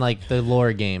 Okay. In like the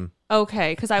lore game.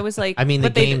 Okay, because I was like, I mean, the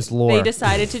game's lore. They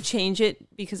decided to change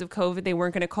it because of COVID. They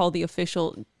weren't going to call the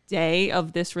official day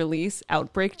of this release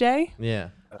Outbreak Day. Yeah.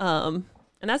 And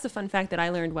that's a fun fact that I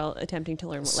learned while attempting to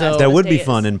learn what So- Last of That Us would be Day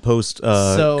fun is. in post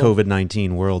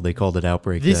COVID-19 world. They called it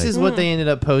Outbreak This Day. is what they ended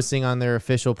up posting on their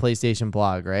official PlayStation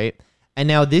blog, right? And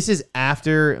now this is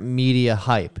after media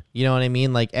hype. You know what I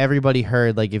mean? Like everybody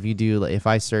heard, like if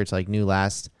I search like new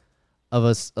Last of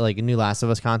Us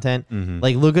content,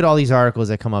 like look at all these articles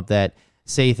that come up that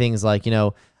say things like,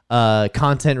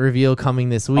 content reveal coming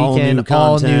this weekend,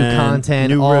 all new content,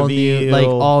 new all reveal, new, like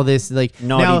all this, like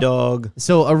Naughty Dog.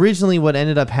 So originally what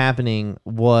ended up happening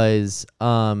was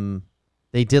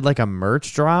they did like a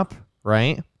merch drop,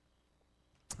 right?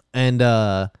 And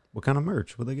What kind of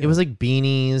merch? What they get? it was like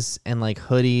beanies and like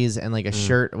hoodies and like a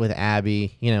shirt with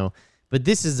Abby, But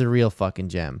this is the real fucking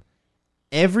gem.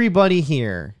 Everybody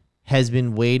here has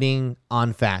been waiting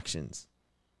on factions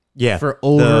for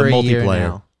over a year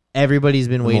now. Everybody's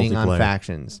been waiting on multiplayer.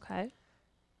 factions. Okay.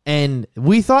 And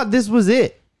we thought this was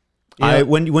it.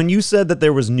 When you said that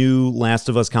there was new Last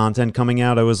of Us content coming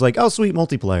out, I was like, oh, sweet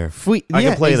multiplayer. I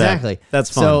can play exactly. that. That's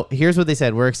fun. So here's what they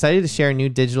said. We're excited to share new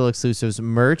digital exclusives,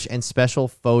 merch, and special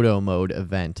photo mode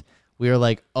event. We were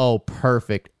like, oh,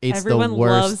 perfect. It's Everyone the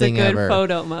worst loves thing a good ever.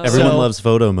 photo mode. Everyone So, loves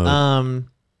photo mode.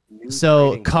 So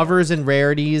grading covers and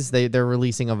rarities, they're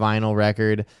releasing a vinyl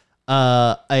record.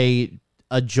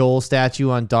 A Joel statue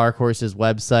on Dark Horse's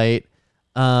website.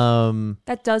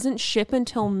 That doesn't ship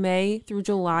until May through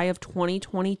July of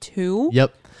 2022.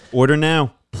 Yep. Order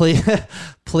now.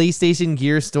 PlayStation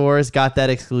Gear stores got that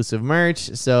exclusive merch.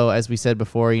 So as we said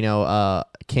before,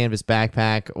 canvas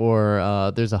backpack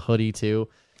or there's a hoodie too.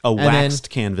 A then- waxed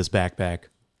canvas backpack.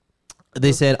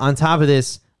 They said on top of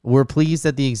this, we're pleased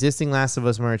that the existing Last of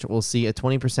Us merch will see a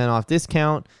 20% off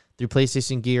discount through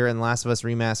PlayStation Gear, and Last of Us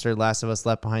Remastered, Last of Us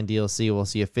Left Behind DLC will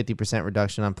see a 50%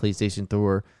 reduction on PlayStation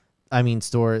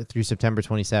store through September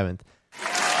 27th.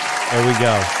 There we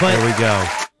go. There we go.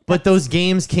 But those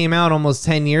games came out almost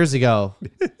 10 years ago.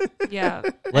 Yeah.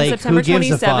 Like, And September who gives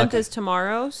a fuck? 27th is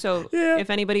tomorrow. So if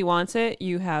anybody wants it,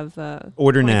 you have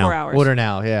Order 24 now. hours. Order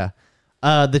now, yeah.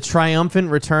 The triumphant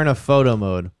return of photo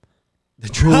mode. The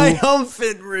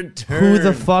triumphant return. Who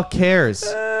the fuck cares?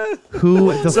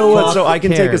 Who the So what? fuck So I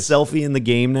can take a cares? selfie in the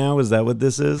game now? Is that what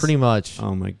this is? Pretty much.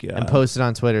 Oh my god. And posted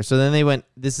on Twitter. So then they went,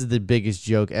 this is the biggest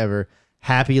joke ever.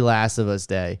 Happy Last of Us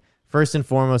Day. First and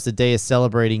foremost, the day is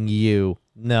celebrating you.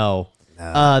 No.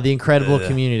 The incredible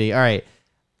community. All right.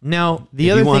 Now, the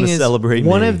If other you wanna thing is, celebrate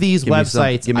one me, of these give me some-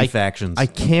 websites, give me factions. I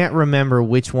can't remember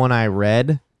which one I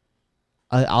read.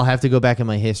 I'll have to go back in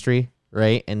my history,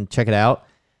 right, and check it out.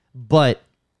 But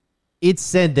it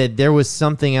said that there was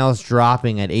something else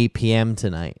dropping at 8 p.m.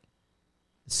 tonight.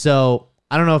 So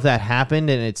I don't know if that happened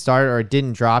and it started or it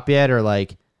didn't drop yet, or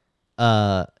like,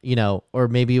 or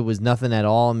maybe it was nothing at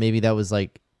all. Maybe that was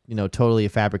like, totally a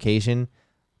fabrication.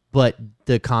 But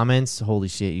the comments, holy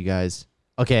shit, you guys.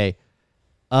 Okay.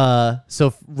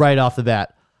 So right off the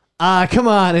bat, come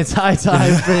on, it's high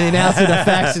time for the announcement of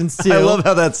Factions 2. I love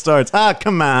how that starts.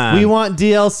 Come on. We want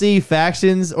DLC,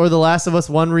 Factions, or The Last of Us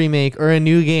 1 remake, or a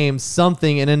new game,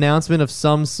 something, an announcement of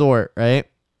some sort, right?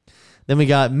 Then we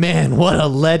got, man, what a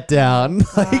letdown.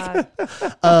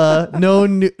 No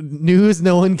news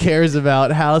no one cares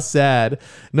about. How sad.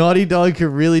 Naughty Dog could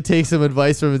really take some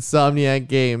advice from Insomniac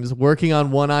Games. Working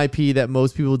on one IP that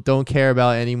most people don't care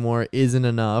about anymore isn't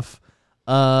enough.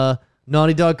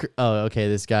 Naughty Dog. Oh, okay.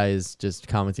 This guy is just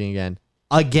commenting again.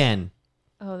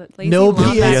 Oh, that lazy No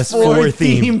Wombat. PS4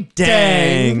 theme.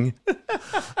 Dang.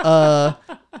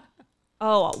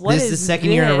 Oh, what This is the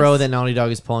second year in a row this? that Naughty Dog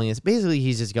is pulling this. Basically,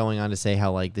 he's just going on to say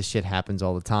how like this shit happens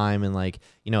all the time, and like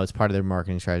it's part of their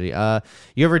marketing strategy.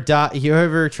 You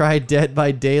ever tried Dead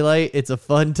by Daylight? It's a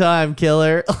fun time,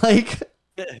 killer. Like,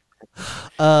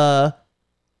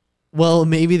 Well,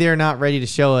 maybe they're not ready to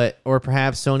show it, or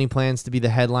perhaps Sony plans to be the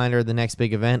headliner of the next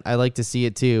big event. I like to see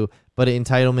it too, but the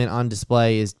entitlement on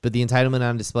display is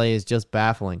just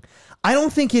baffling. I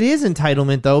don't think it is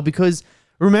entitlement though, because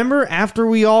remember after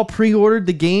we all pre-ordered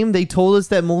the game, they told us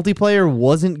that multiplayer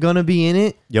wasn't gonna be in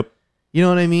it. Yep. You know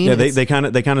what I mean? Yeah, they kind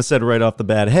of said right off the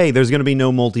bat, hey, there's going to be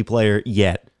no multiplayer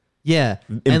yet. Yeah.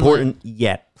 Important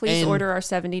yet. Please And- order our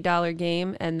 $70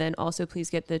 game, and then also please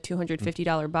get the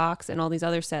 $250 box and all these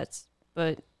other sets.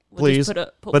 But we'll Please. just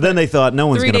But then they thought no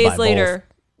one's 3 going to buy days later,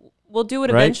 both. we'll do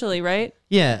it Right? eventually, right?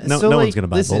 Yeah. No, so, no like, one's going to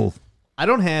buy listen, both. I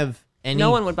don't have any.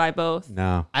 No one would buy both.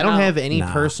 No. I don't No. have any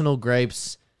Nah. personal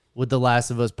gripes with The Last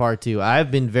of Us Part 2.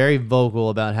 I've been very vocal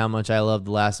about how much I love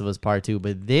The Last of Us Part 2,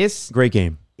 but this Great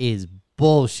game. is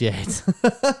bullshit.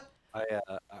 I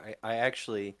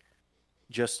actually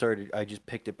just started. I just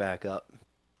picked it back up.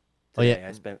 Oh, yeah. Today.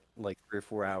 I spent like 3 or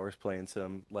 4 hours playing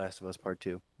some Last of Us Part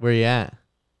 2. Where you at?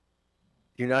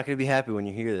 You're not going to be happy when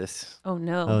you hear this. Oh,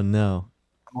 no. Oh, no.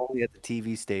 I'm only at the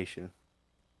TV station.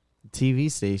 TV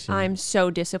station. I'm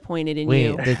so disappointed in wait,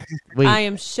 you. wait. I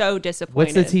am so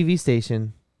disappointed. What's the TV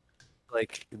station?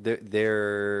 Like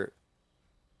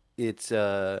it's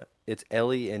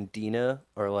Ellie and Dina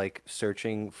are like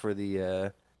searching for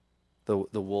the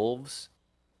wolves,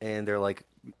 and they're like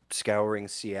scouring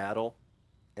Seattle,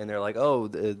 and they're like, oh,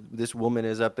 this woman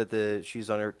is up at she's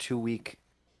on her 2-week,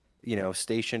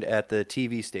 stationed at the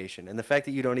TV station. And the fact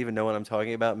that you don't even know what I'm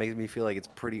talking about makes me feel like it's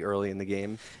pretty early in the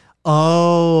game.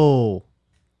 Oh,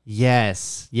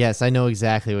 yes. Yes, I know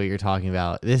exactly what you're talking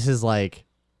about. This is like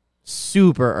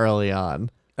super early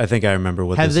on. I think I remember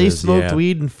what Have this they is. smoked yeah.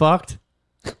 weed and fucked?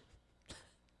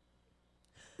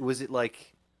 Was it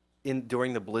like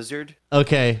during the blizzard?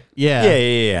 Okay. Yeah.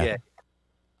 Yeah. Yeah.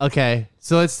 Okay.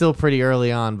 So it's still pretty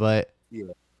early on, but Yeah.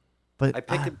 but I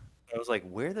picked it. I was like,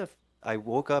 where the? I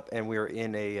woke up and we were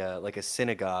in a like a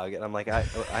synagogue, and I'm like, I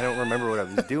don't remember what I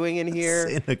was doing in here.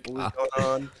 What was Synagogue. going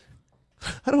on?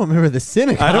 I don't remember the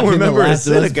synagogue. I don't in The remember a Last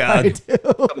of Us synagogue.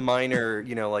 Part 2. A minor,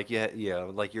 like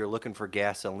like you're looking for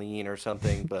gasoline or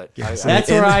something. But That's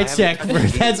where I haven't check touched for. the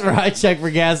game That's where I check for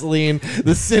gasoline.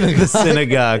 The synagogue. The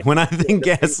synagogue. When I think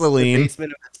The gasoline,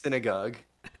 basement of the synagogue.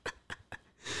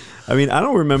 I mean, I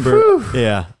don't remember.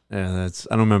 Yeah. I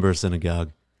don't remember a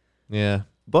synagogue. Yeah.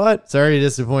 But Sorry to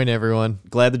disappoint everyone.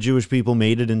 glad the Jewish people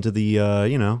made it into the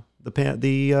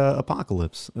the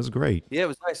apocalypse. It was great. Yeah, it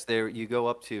was nice. There, you go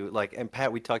up to and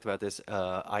Pat, we talked about this.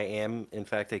 I am, in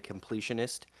fact, a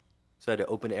completionist, so I had to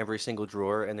open every single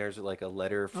drawer, and there's like a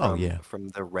letter from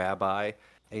the rabbi,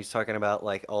 and he's talking about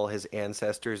like all his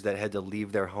ancestors that had to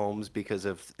leave their homes because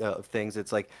of things.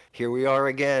 It's like, here we are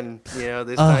again.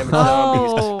 This time it's zombies.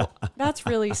 Oh, that's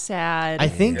really sad. I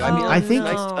think. Yeah. I mean, I think.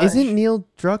 nice touch. Isn't Neil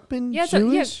Druckmann yeah,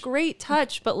 Jewish? great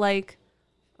touch, but like,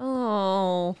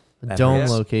 oh, The dome Yes.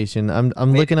 location. I'm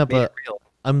Made looking it- up made a. it real.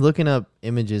 I'm looking up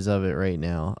images of it right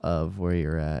now of where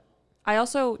you're at. I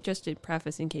also just did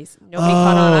preface in case nobody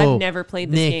caught on. Oh, I've never played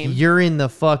this Nick, game. you're in the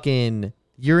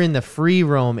free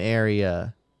roam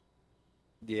area.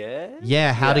 Yeah.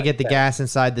 Yeah, how to get the gas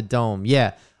inside the dome.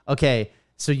 Yeah. Okay.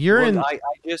 So you're in.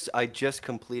 I just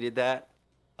completed that,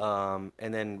 and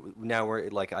then now we're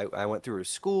like I went through a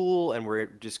school and we're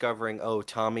discovering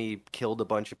Tommy killed a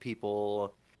bunch of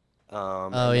people.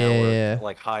 And now we're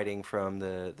like hiding from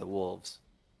the wolves.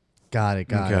 Got it.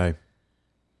 Got it. Okay.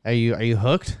 Are you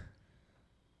hooked?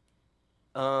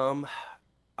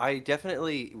 I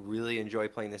definitely really enjoy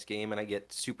playing this game, and I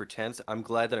get super tense. I'm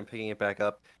glad that I'm picking it back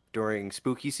up during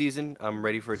spooky season. I'm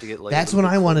ready for it to get like. That's a when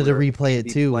little I bit wanted to cooler, replay it be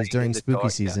too. Was playing during in the spooky dark. Yeah,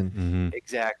 season. Mm-hmm.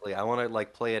 exactly. I want to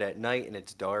like play it at night, and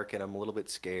it's dark, and I'm a little bit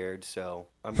scared. So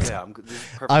I'm this is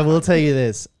perfect I will time. tell you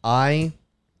this.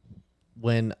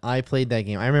 When I played that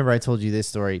game, I remember I told you this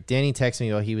story. Danny texted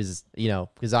me while he was,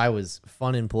 because I was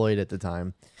fun employed at the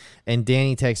time. And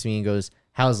Danny texted me and goes,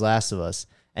 "How's Last of Us?"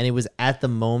 And it was at the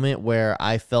moment where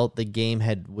I felt the game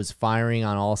was firing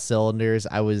on all cylinders.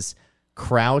 I was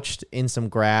crouched in some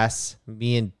grass,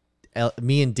 me and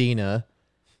Dina,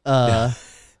 crouched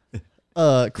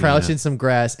in some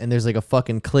grass, and there's like a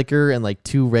fucking clicker and like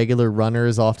 2 regular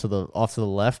runners off to the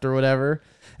left or whatever.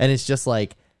 And it's just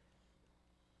like,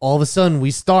 all of a sudden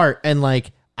we start and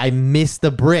like I miss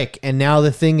the brick and now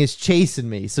the thing is chasing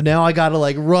me. So now I gotta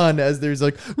like run as there's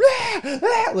like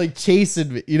like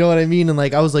chasing me. You know what I mean? And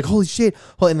like I was like, holy shit.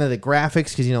 And then the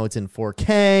graphics, because it's in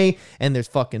 4K and there's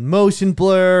fucking motion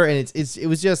blur, and it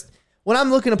was just, when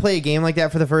I'm looking to play a game like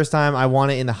that for the first time, I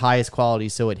want it in the highest quality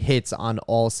so it hits on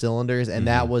all cylinders. And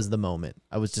that was the moment.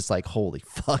 I was just like, holy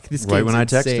fuck, this game's Right when I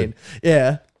insane.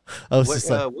 Yeah. I was just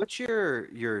like, What's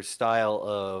your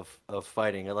style of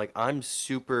fighting? Like I'm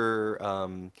super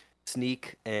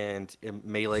sneak and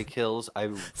melee kills. I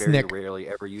very Snick. rarely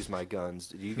ever use my guns.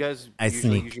 Do you guys I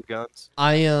usually sneak. use your guns?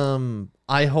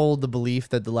 I hold the belief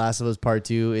that The Last of Us Part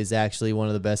 2 is actually one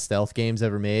of the best stealth games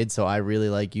ever made, so I really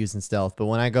like using stealth. But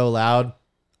when I go loud,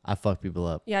 I fuck people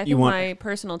up. Yeah, I You think want- my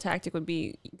personal tactic would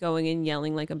be going in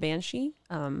yelling like a banshee.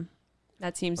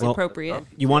 That seems Well, appropriate.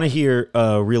 You want to hear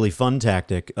a really fun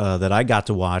tactic that I got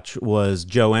to watch was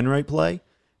Joe Enright play.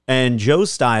 And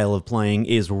Joe's style of playing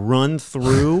is run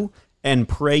through and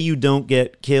pray you don't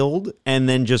get killed and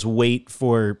then just wait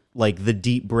for like the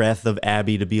deep breath of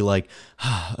Abby to be like,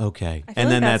 okay. I feel And like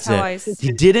then that's that's how it. I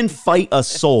He didn't fight a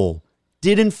soul.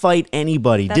 Didn't fight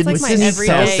anybody. That's Didn't like my see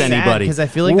everyday- stealth anybody. Because I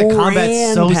feel like the combat's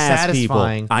Ran so past people.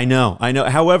 satisfying. I know.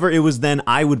 However, it was then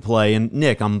I would play, and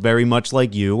Nick, I'm very much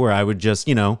like you, where I would just,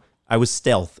 I was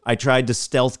stealth. I tried to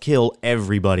stealth kill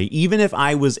everybody. Even if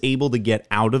I was able to get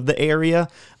out of the area,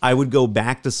 I would go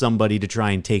back to somebody to try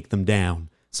and take them down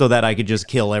so that I could just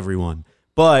kill everyone.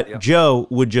 But Joe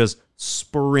would just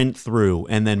sprint through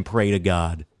and then pray to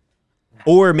God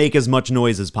or make as much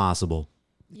noise as possible.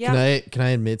 Yeah. Can I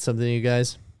admit something to you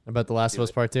guys about The Last of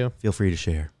Us Part 2? Feel free to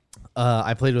share.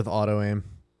 I played with auto aim.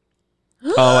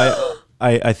 Oh,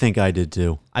 I think I did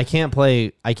too. I can't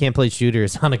play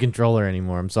shooters on a controller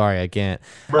anymore. I'm sorry, I can't.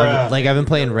 I've been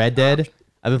playing Red Dead.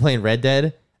 I've been playing Red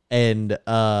Dead and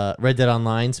Red Dead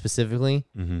Online specifically,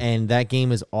 and that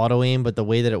game is auto aim, but the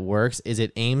way that it works is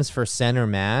it aims for center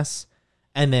mass,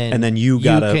 and then you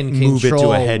gotta can move it to a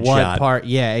control headshot. what part.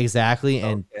 Yeah, exactly.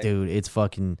 And Okay. dude,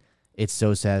 it's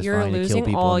so satisfying You're to kill losing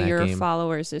people all in that your game.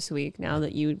 followers this week now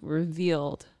that you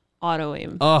revealed auto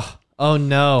aim. Oh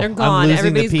no! They're gone. I'm losing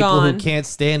Everybody's the people gone. who can't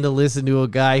stand to listen to a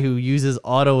guy who uses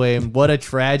auto aim. What a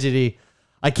tragedy!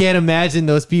 I can't imagine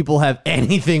those people have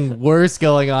anything worse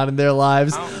going on in their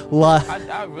lives,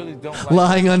 I really don't like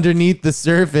lying underneath the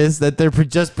surface that they're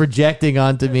just projecting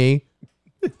onto me.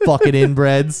 Fucking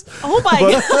inbreds. Oh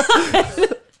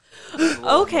my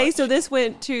god. Okay, so this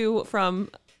went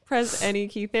from press any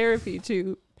key therapy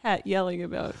to Pat yelling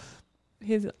about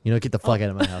his You know, get the fuck out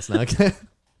of my house now.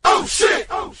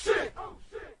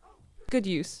 good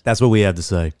use. That's what we have to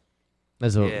say.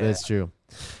 That's true.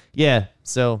 Yeah.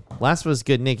 So Last of Us is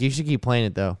good. Nick, you should keep playing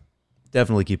it though.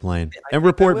 Definitely keep playing I and think I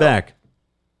report will. back.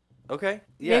 Okay.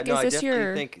 Yeah, Nick, no, is I this definitely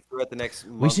your- think throughout the next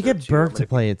month We should or get two, I'm Burke to gonna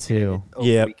play be it too. over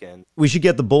Yeah. the weekend. We should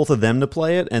get the both of them to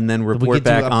play it and then We report could do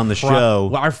back a on the pro- show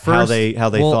Well, our how they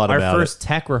thought our about first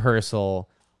tech rehearsal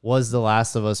was The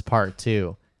Last of Us Part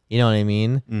 2. You know what I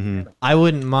mean? Mm-hmm. I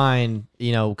wouldn't mind,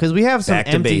 because we have some Back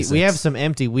to empty basics. we have some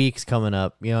empty weeks coming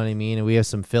up. You know what I mean? And we have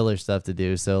some filler stuff to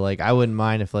do. So like, I wouldn't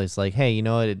mind if it's like, hey, you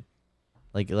know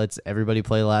what? Let's everybody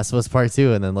play The Last of Us Part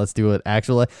 2, and then let's do it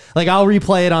actually. Like I'll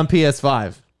replay it on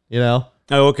PS5. You know?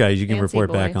 Oh, okay. You can Fancy report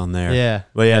boy. back on there. Yeah.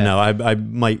 But yeah, Yeah. no, I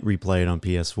might replay it on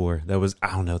PS4. That was,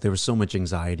 I don't know. There was so much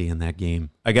anxiety in that game.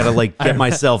 I got to like get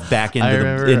myself back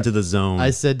remember into the zone. I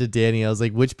said to Danny, I was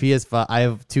like, which PS5? I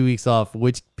have 2 weeks off.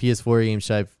 Which PS4 game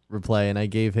should I replay? And I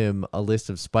gave him a list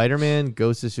of Spider-Man,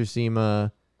 Ghost of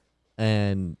Tsushima,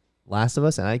 and Last of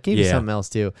Us. And I gave you Yeah. something else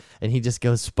too. And he just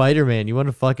goes, Spider-Man, you want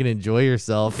to fucking enjoy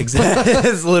yourself. Exactly.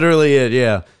 That's literally it.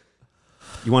 Yeah.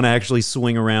 You want to actually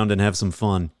swing around and have some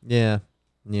fun. Yeah.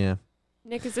 Yeah.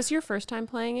 Nick, is this your first time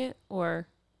playing it or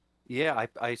Yeah,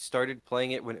 I started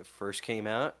playing it when it first came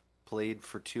out, played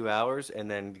for 2 hours, and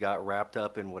then got wrapped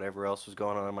up in whatever else was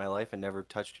going on in my life and never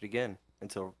touched it again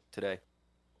until today.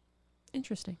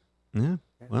 interesting? Yeah.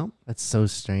 Well, That's so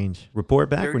strange. report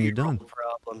back when you're 30-year-old done.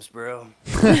 Problems, bro.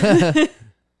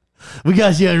 We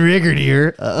got you on record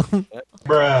here.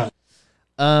 Bruh.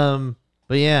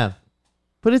 But yeah.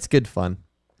 But it's good fun.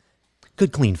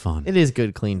 Good, clean fun. It is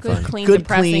good, clean Good, fun. clean, Good,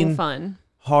 depressing clean- fun.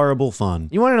 Horrible fun.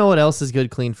 You want to know what else is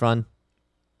good, clean fun?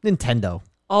 Nintendo.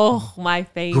 Oh, my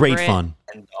favorite. Great fun.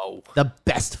 And oh, The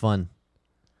best fun.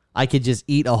 I could just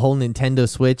eat a whole Nintendo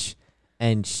Switch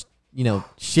and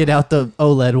shit out the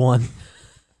OLED one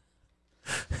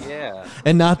yeah.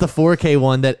 and not the 4K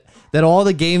one that all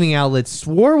the gaming outlets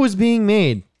swore was being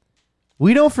made.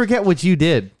 We don't forget what you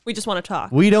did. We just want to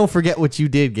talk. We don't forget what you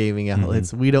did, gaming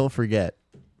outlets. We don't forget.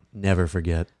 Never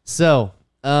forget. So,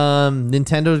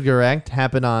 Nintendo Direct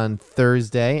happened on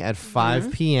Thursday at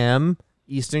 5 p.m.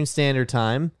 Eastern Standard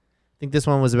Time. I think this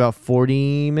one was about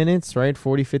 40 minutes, right?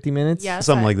 40, 50 minutes? Yes,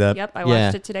 Something like that. Yep, I Yeah.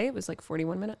 watched it today. It was like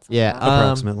 41 minutes. Yeah.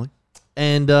 Approximately.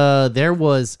 And there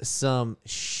was some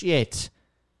shit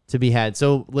to be had.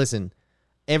 So listen,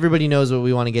 everybody knows what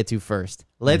we want to get to first.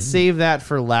 Let's save that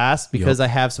for last because I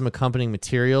have some accompanying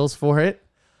materials for it.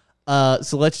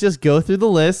 So let's just go through the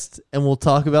list and we'll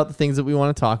talk about the things that we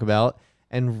want to talk about.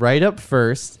 And right up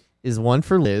first is one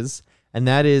for Liz, and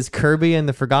that is Kirby and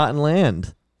the Forgotten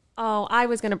Land. Oh, I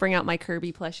was gonna bring out my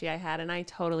Kirby plushie I had, and I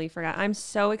totally forgot. I'm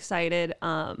so excited.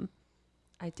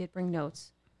 I did bring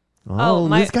notes. Oh,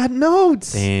 my- Liz got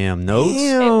notes. Damn, notes.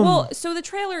 Damn. So the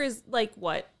trailer is like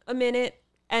what, a minute,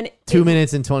 and 2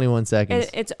 minutes and 21 seconds.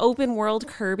 It's open world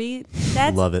Kirby.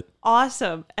 That's Love it.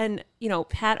 awesome. And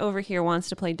Pat over here wants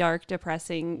to play dark,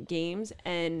 depressing games,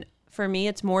 and for me,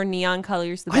 it's more neon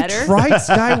colors the better. I tried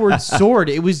Skyward Sword.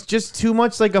 It was just too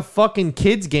much like a fucking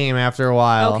kids game after a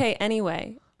while. Okay,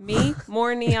 anyway, me,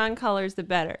 more neon colors the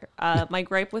better. My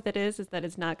gripe with it is that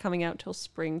it's not coming out till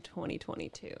spring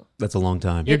 2022. That's a long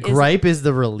time. Your It is- gripe is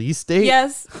the release date?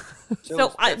 Yes. So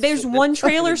So there's that's one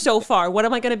trailer so far. What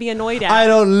am I going to be annoyed at? I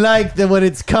don't like that when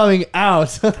it's coming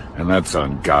out. And that's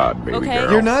on God, baby Okay.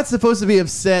 girl. You're not supposed to be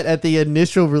upset at the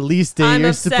initial release date. I'm You're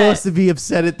upset. supposed to be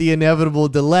upset at the inevitable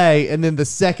delay and then the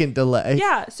second delay.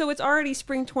 Yeah, so it's already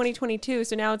spring 2022.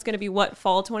 So now it's going to be what,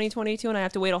 fall 2022, and I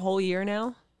have to wait a whole year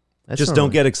now? That's Just normal.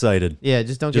 don't get excited. Yeah,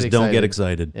 just don't Just get excited. don't get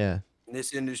excited. Yeah. In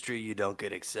this industry, you don't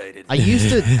get excited. I used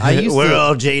to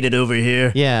all jaded over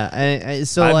here. Yeah,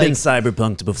 so I've like been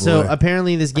cyberpunked before. so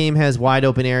apparently this game has wide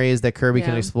open areas that Kirby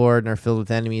can Yeah. explore and are filled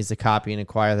with enemies to copy and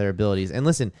acquire their abilities. And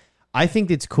listen, I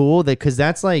think it's cool that cuz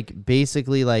that's like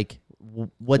basically like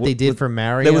what they did for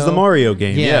Mario. that was the Mario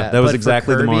game. Yeah, that was but for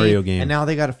exactly the Kirby, Mario game. And now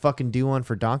they got to fucking do one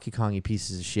for Donkey Kong, you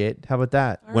pieces of shit. How about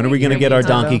that? when are we going to get our Nintendo?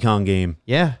 Donkey Kong game?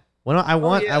 Yeah. Well, I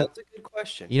want yeah, that's a good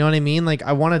question. you know what I mean? Like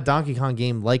I want a Donkey Kong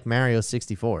game like Mario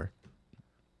 64.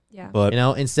 Yeah. But You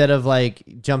know, instead of like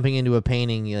jumping into a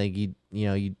painting, like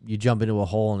you jump into a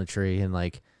hole in a tree and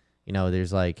like,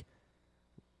 there's like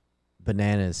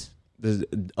bananas there's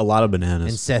a lot of and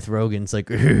bananas. Seth Rogen's like,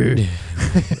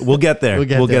 We'll get there. We'll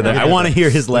get We'll there. get there. We'll I get want to there. hear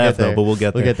his We'll laugh get there. though, but we'll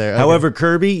get there. We'll get there. Okay. However,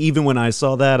 Kirby, even when I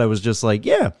saw that, I was just like,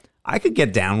 yeah, I could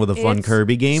get down with a fun It's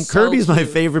Kirby game. so Kirby's my cute.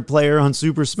 favorite player on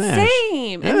Super Smash.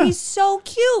 Same. Yeah. And he's so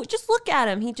cute. Just look at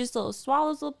him. He just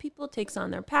swallows little people, takes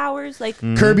on their powers. Like,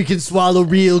 Kirby can swallow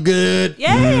real good.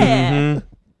 yeah.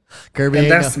 Kirby And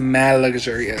ain't that's mad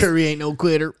luxurious. Kirby ain't no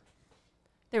quitter.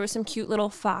 There was some cute little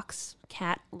fox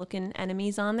cat looking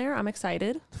enemies on there. I'm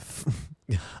excited.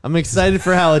 I'm excited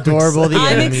for how adorable the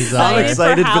I'm enemies excited, are.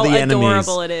 excited for for how the enemies.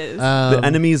 adorable it is. The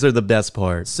enemies are the best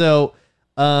part. So,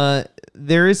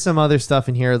 there is some other stuff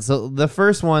in here. So the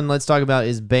first one let's talk about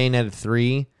is Bayonetta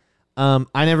 3. I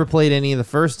never played any of the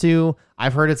first two.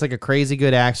 I've heard it's like a crazy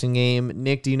good action game.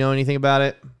 Nick, do you know anything about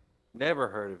it? Never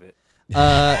heard of it.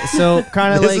 So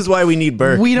kind of This like is why we need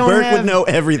Burke. we don't Burke have- would know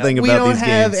everything we about don't these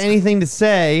have games. anything to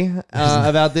say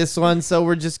about this one, so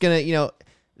we're just gonna,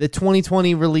 the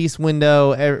 2020 release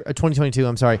window, 2022,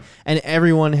 I'm sorry, and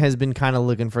everyone has been kind of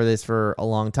looking for this for a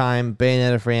long time.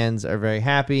 Bayonetta fans are very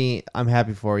happy. I'm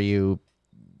happy for you.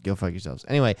 Go fuck yourselves.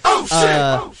 Anyway,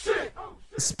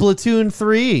 Splatoon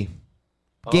 3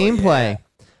 gameplay.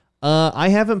 I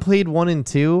haven't played 1 and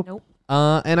 2. Nope.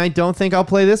 And I don't think I'll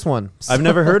play this one. I've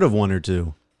never heard of 1 or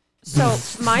 2. So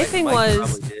my thing Mike was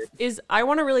probably did. is I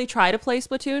want to really try to play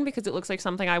Splatoon because it looks like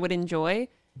something I would enjoy.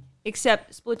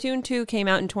 Except Splatoon 2 came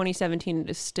out in 2017 and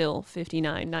is still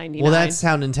 $59.99. Well, that's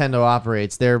how Nintendo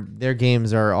operates. Their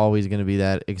games are always going to be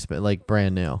that like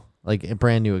brand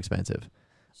new expensive.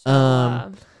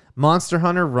 Monster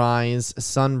Hunter Rise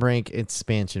Sunbreak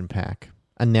expansion pack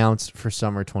announced for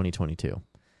summer 2022.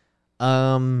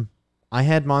 I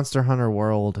had Monster Hunter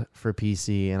World for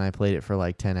PC and I played it for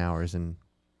like 10 hours and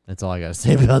that's all I got to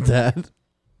say about that.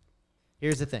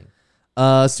 Here's the thing.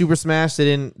 Super Smash, they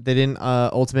didn't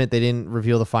Ultimate, they didn't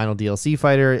reveal the final DLC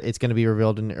fighter. It's going to be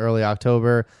revealed in early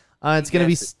October. It's going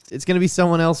to be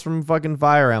someone else from fucking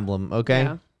Fire Emblem, okay?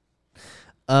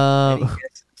 Yeah. Any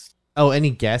guesses? Any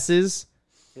guesses?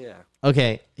 Yeah.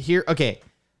 Okay.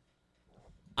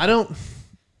 I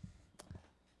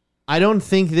don't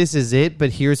think this is it,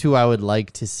 but here's who I would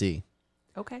like to see.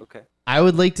 Okay. Okay. I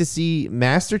would like to see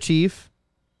Master Chief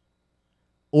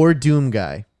or Doom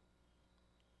Guy.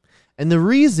 And the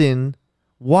reason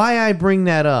why I bring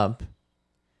that up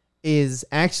is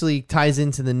actually ties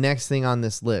into the next thing on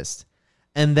this list.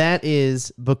 And that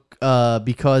is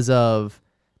because of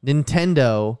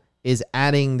Nintendo is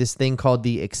adding this thing called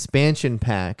the expansion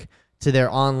pack to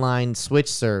their online Switch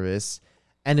service.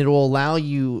 And it will allow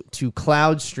you to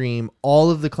cloud stream all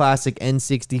of the classic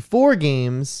N64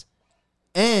 games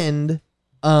and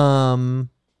Sega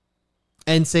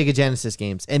Genesis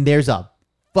games. And there's a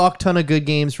fuck ton of good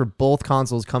games for both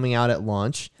consoles coming out at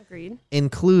launch, Agreed.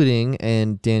 including,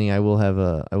 and Danny, I will have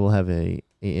a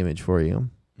image for you,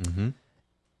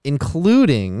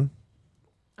 including.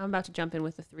 I'm about to jump in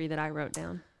with the 3 that I wrote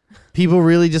down. People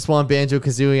really just want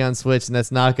Banjo-Kazooie on Switch, and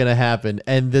that's not going to happen.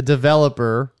 And the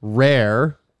developer,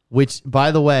 Rare, which,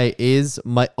 by the way, is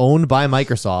owned by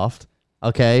Microsoft,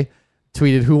 Okay,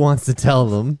 tweeted, "Who wants to tell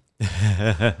them?"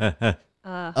 I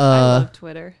love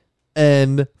Twitter.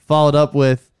 And followed up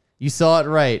with, "You saw it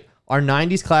right. Our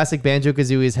 90s classic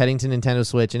Banjo-Kazooie is heading to Nintendo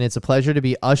Switch, and it's a pleasure to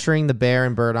be ushering the bear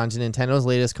and bird onto Nintendo's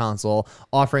latest console,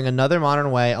 offering another modern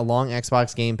way along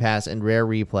Xbox Game Pass and Rare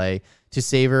Replay to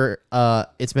savor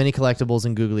its many collectibles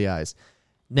and googly eyes."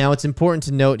 Now, it's important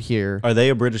to note here. Are they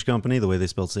a British company, the way they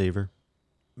spell savor?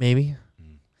 Maybe.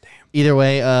 Either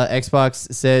way,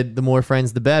 Xbox said the more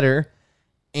friends, the better.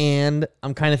 And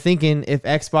I'm kind of thinking, if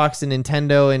Xbox and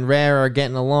Nintendo and Rare are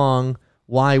getting along,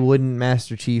 why wouldn't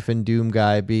Master Chief and Doom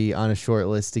Guy be on a short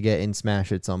list to get in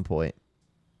Smash at some point?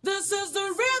 This is the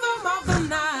rhythm of the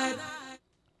night.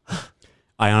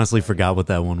 I honestly forgot what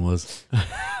that one was.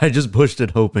 I just pushed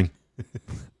it hoping.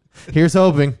 Here's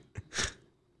hoping.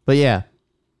 But yeah.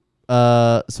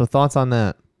 So thoughts on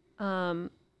that?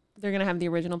 They're going to have the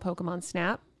original Pokemon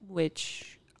Snap,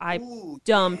 which I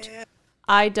dumped. Yeah.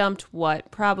 I dumped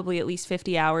probably at least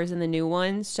 50 hours in the new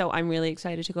one, so I'm really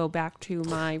excited to go back to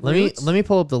my roots. Let me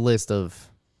pull up the list of...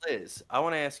 Liz, I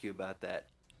want to ask you about that.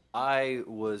 I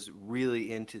was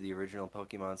really into the original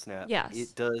Pokemon Snap.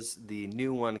 Yes. Does the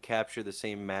new one capture the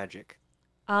same magic?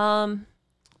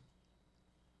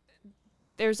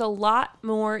 There's a lot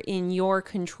more in your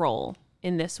control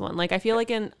in this one. Like, I feel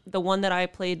like in the one that I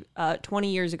played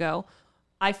 20 years ago,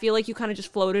 I feel like you kind of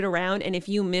just floated around, and if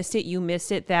you missed it, you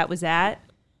missed it. That was that.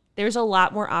 There's a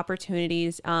lot more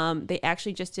opportunities. They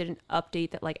actually just did an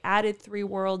update that like added 3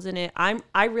 worlds in it.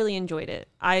 I really enjoyed it.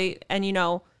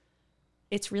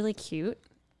 It's really cute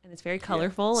and it's very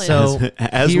colorful. Yeah. And So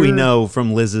as we know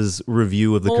from Liz's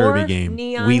review of the Kirby game,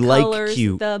 neon we like colors,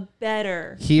 cute. the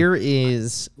better. Here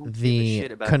is the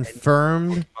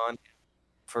confirmed... Pokemon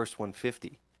first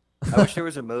 150. I wish there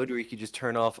was a mode where you could just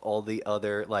turn off all the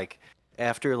other, like,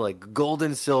 after like gold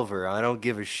and silver, I don't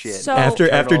give a shit. So-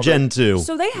 after Gen 2.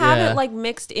 So they have Yeah. it like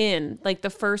mixed in, like the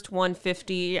first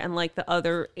 150 and like the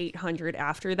other 800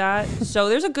 after that. So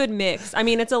there's a good mix. I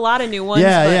mean, it's a lot of new ones.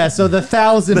 Yeah, but yeah. So the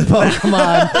 1,000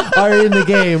 Pokemon are in the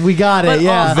game. We got it. But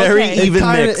Yeah, also- Very okay. even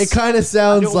kinda, mix. It kind of I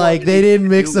sounds don't like want they to didn't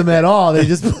mix do them that. at all. They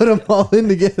just put them all in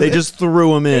together. They just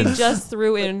threw them in. They just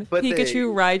threw in But they-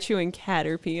 Pikachu, Raichu, and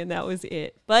Caterpie, and that was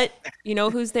it. But you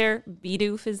know who's there?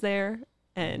 Bidoof is there.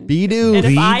 And Bidoof. And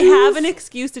if I Bidoof? have an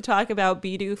excuse to talk about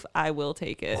Bidoof, I will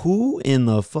take it. Who in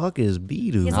the fuck is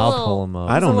Bidoof? He's a I'll little- pull him up.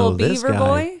 I He's don't a know little this beaver guy.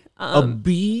 boy. A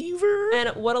beaver? And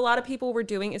what a lot of people were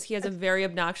doing is he has a very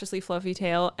obnoxiously fluffy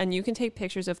tail, and you can take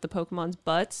pictures of the Pokemon's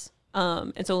butts.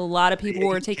 And so a lot of people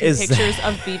were taking Is pictures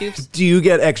of Bidoof's. Do you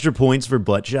get extra points for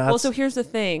butt shots? Well, so here's the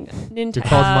thing. They're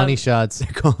called money shots.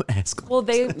 They're called ass. Well,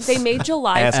 they made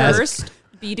July Ask. 1st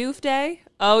Bidoof Day.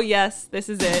 Oh, yes, this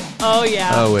is it. Oh,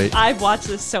 yeah. Oh, wait. I've watched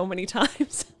this so many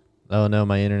times. Oh no,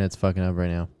 my internet's fucking up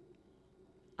right now.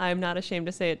 I'm not ashamed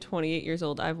to say at 28 years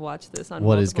old, I've watched this on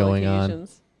What is multiple going on?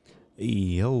 occasions.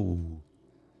 Yo.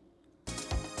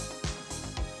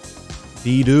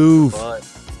 Bidoof. But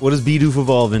What does Bidoof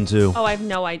evolve into? Oh, I have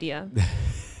no idea.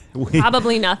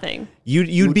 Probably nothing.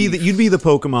 You'd be the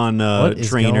Pokemon What is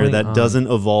trainer going that on? doesn't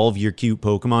evolve your cute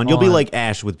Pokemon. You'll be Hold on. like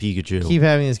Ash with Pikachu. Keep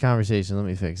having this conversation. Let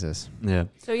me fix this. Yeah.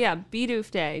 So yeah, Bidoof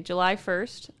Day, July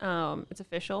 1st. It's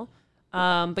official.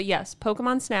 But yes,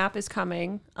 Pokemon Snap is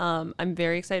coming. I'm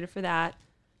very excited for that.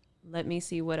 Let me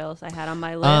see what else I had on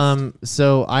my list.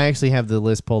 So I actually have the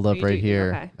list pulled up You right do? here,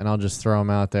 Okay. and I'll just throw them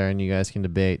out there, and you guys can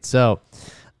debate. So,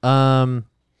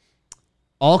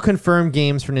 all confirmed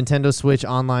games for Nintendo Switch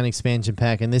Online Expansion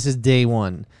Pack, and this is day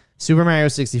one: Super Mario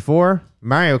 64,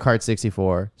 Mario Kart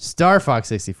 64, Star Fox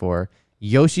 64,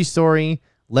 Yoshi Story,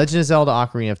 Legend of Zelda: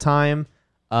 Ocarina of Time,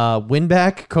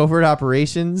 Winback Covert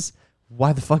Operations.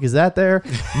 Why the fuck is that there?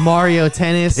 Mario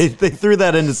Tennis. They threw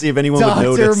that in to see if anyone would Dr.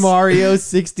 notice. Mario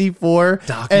 64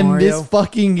 and Mario? this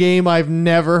fucking game I've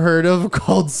never heard of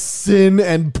called Sin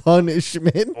and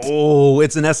Punishment. Oh,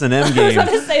 it's an S&M I was game. going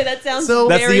to say that sounds So-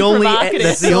 That's very the only provocative.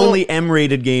 that's the only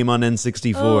M-rated game on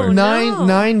N64. Oh, no.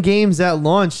 Nine games that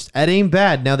launched. That ain't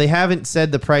bad. Now they haven't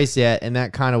said the price yet, and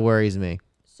that kind of worries me.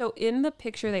 So in the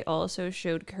picture, they also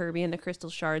showed Kirby and the Crystal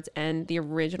Shards and the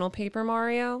original Paper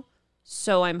Mario.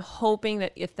 So I'm hoping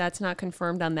that if that's not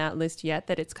confirmed on that list yet,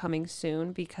 that it's coming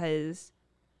soon, because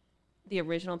the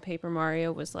original Paper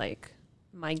Mario was like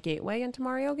my gateway into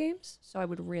Mario games. So I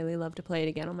would really love to play it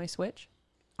again on my Switch.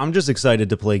 I'm just excited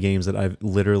to play games that I've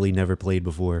literally never played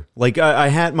before. Like I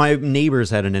had my neighbors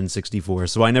had an N64,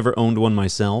 so I never owned one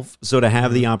myself. So to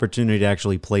have the opportunity to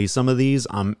actually play some of these,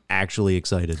 I'm actually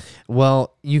excited.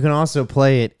 Well, you can also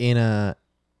play it in a,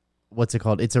 what's it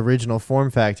called? Its original form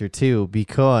factor too,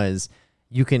 because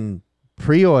you can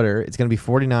pre-order. It's going to be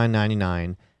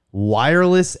 $49.99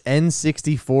 wireless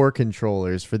N64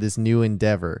 controllers for this new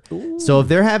endeavor. So if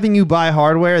they're having you buy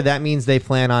hardware, that means they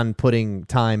plan on putting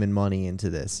time and money into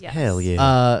this. Yes. Hell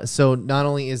yeah. So not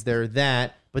only is there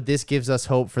that, but this gives us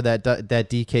hope for that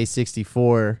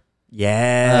DK64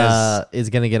 Yes. is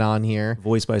going to get on here.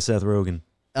 Voiced by Seth Rogen.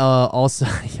 Also,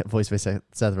 yeah, voiced by Seth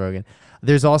Rogen.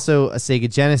 There's also a Sega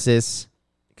Genesis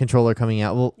controller coming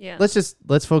out. Well, Yeah.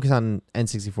 let's focus on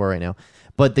N64 right now.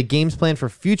 But the games planned for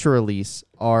future release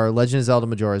are Legend of Zelda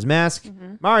Majora's Mask,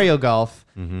 Mario Golf,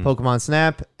 Pokemon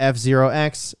Snap, F-Zero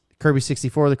X, Kirby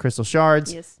 64, The Crystal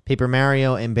Shards, Yes. Paper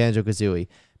Mario, and Banjo-Kazooie.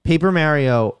 Paper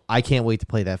Mario, I can't wait to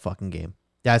play that fucking game.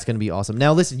 That's going to be awesome.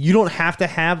 Now, listen, you don't have to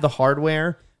have the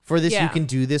hardware for this. Yeah. You can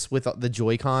do this with the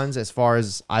Joy-Cons, as far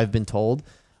as I've been told.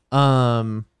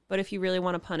 But if you really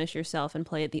want to punish yourself and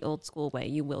play it the old school way,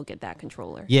 you will get that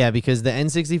controller. yeah, because the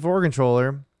N64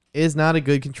 controller is not a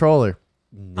good controller.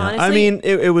 No. Honestly, I mean,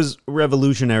 it was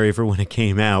revolutionary for when it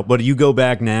came out, but you go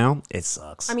back now, it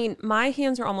sucks. I mean, my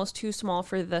hands are almost too small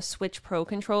for the Switch Pro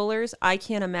controllers. I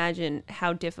can't imagine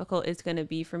how difficult it's going to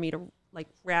be for me to like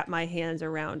wrap my hands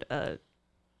around a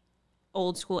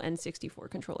old school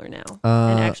N64 controller now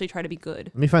and actually try to be good.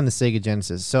 Let me find the Sega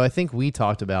Genesis. So I think we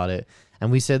talked about it, and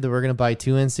we said that we're going to buy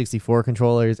 2 N64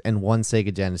 controllers and 1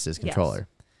 Sega Genesis controller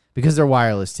because they're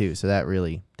wireless too. So that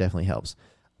really definitely helps.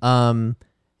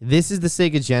 This is the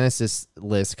Sega Genesis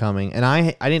list coming, and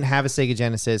I didn't have a Sega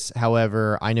Genesis.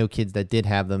 However, I know kids that did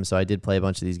have them, so I did play a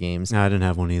bunch of these games. No, I didn't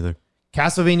have one either.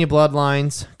 Castlevania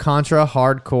Bloodlines, Contra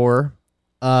Hardcore,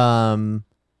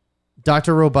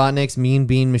 Dr. Robotnik's Mean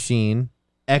Bean Machine,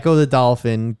 Echo the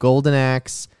Dolphin, Golden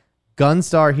Axe,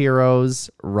 Gunstar Heroes,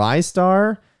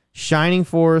 Rystar, Shining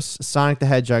Force, Sonic the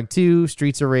Hedgehog 2,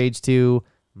 Streets of Rage 2,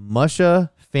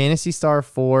 Musha, Phantasy Star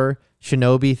 4,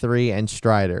 Shinobi 3, and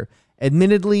Strider.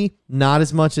 Admittedly, not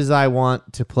as much as I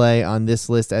want to play on this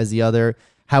list as the other.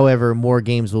 However, more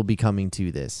games will be coming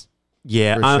to this.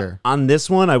 Yeah, For sure. on this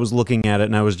one, I was looking at it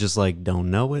and I was just like, don't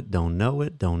know it, don't know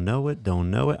it, don't know it, don't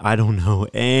know it. I don't know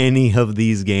any of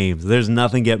these games. There's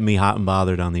nothing getting me hot and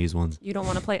bothered on these ones. You don't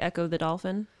want to play Echo the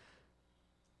Dolphin?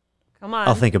 Come on.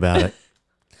 I'll think about it.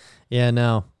 Yeah,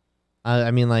 no. I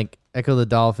mean, like, Echo the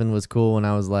Dolphin was cool when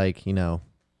I was like, 9.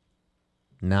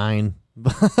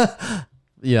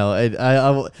 Let me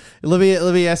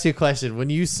ask you a question. When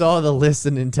you saw the list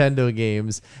of Nintendo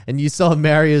games and you saw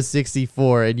Mario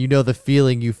 64 and you know the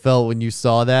feeling you felt when you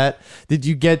saw that, did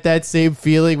you get that same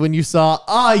feeling when you saw,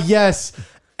 yes,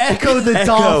 Echo the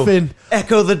Dolphin?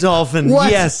 Echo the Dolphin.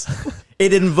 What? Yes.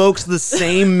 It invokes the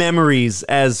same memories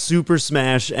as Super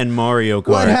Smash and Mario Kart.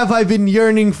 What have I been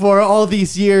yearning for all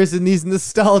these years in these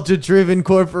nostalgia-driven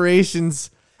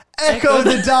corporations? Echo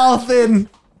the Dolphin!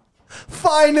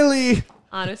 Finally!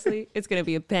 Honestly, it's going to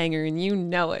be a banger and you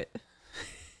know it.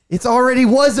 It already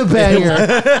was a banger.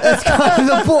 That's kind of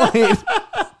the point.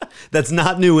 That's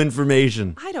not new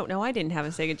information. I don't know. I didn't have a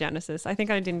Sega Genesis. I think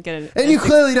I didn't get it. And you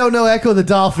clearly don't know Echo the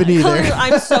Dolphin either.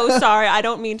 I'm so sorry. I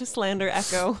don't mean to slander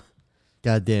Echo.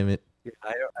 God damn it.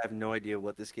 I have no idea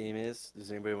what this game is.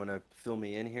 Does anybody want to fill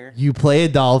me in here? You play a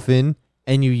dolphin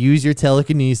and you use your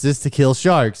telekinesis to kill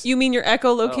sharks. You mean your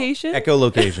echolocation?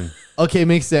 Echolocation. Okay,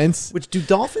 makes sense. Which, do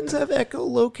dolphins have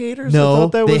echolocators? I No,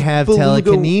 thought that they was have beluga-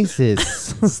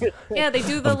 telekinesis. Yeah, they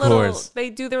do the Of little. course. They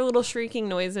do their little shrieking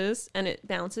noises, and it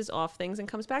bounces off things and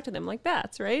comes back to them like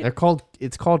bats, right?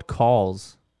 It's called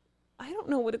calls. I don't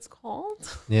know what it's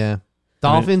called. Yeah.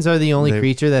 Dolphins are the only they-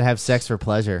 creature that have sex for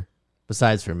pleasure,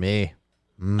 besides for me.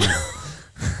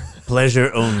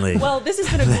 Pleasure only. Well, this has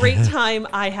been a great time.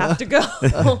 I have to go.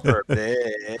 For a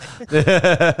bit.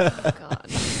 God.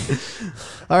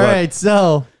 All right,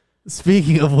 so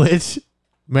speaking of which,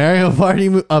 Mario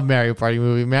movie.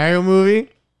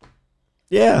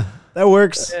 Yeah, that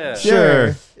works. Yeah.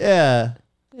 Sure. Yeah.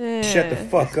 Shut the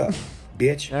fuck. Fuck up,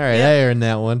 bitch. All right, I earned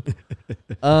that one.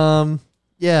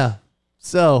 Yeah.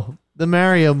 So the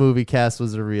Mario movie cast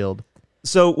was revealed.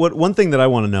 So, one thing that I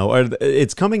want to know,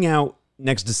 it's coming out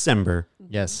next December.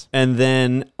 Yes. And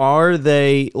then are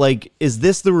they, like, is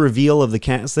this the reveal of the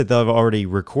cast that they've already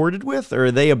recorded with? Or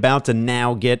are they about to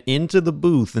now get into the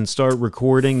booth and start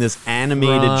recording this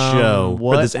animated show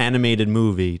what- or this animated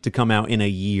movie to come out in a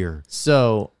year?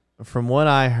 So from what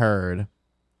I heard,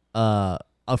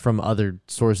 from other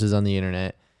sources on the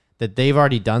internet, that they've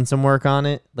already done some work on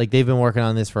it. Like they've been working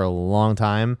on this for a long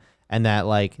time, and that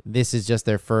like this is just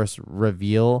their first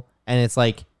reveal. And it's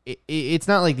like it's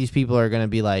not like these people are gonna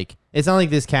be like. It's not like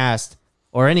this cast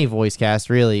or any voice cast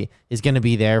really is going to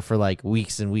be there for like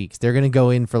weeks and weeks. They're going to go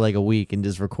in for like a week and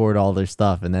just record all their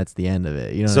stuff, and that's the end of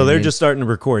it. You know, So what I they're mean? just starting to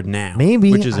record now,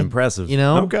 Maybe. which is I- impressive. you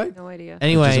know? Okay. No idea.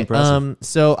 Anyway, impressive.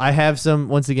 so I have some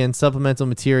once again supplemental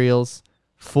materials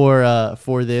for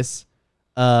this.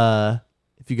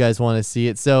 If you guys want to see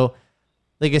it. So,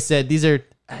 like I said, these are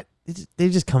they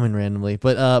just come in randomly.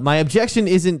 But my objection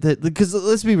isn't that, because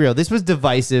let's be real, this was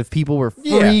divisive. People were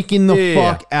freaking the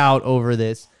fuck out over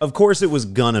this. Of course, it was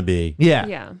gonna be. Yeah.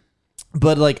 Yeah.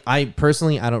 But like I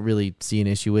don't really see an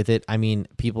issue with it. I mean,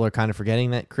 people are kind of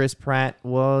forgetting that Chris Pratt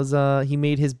was he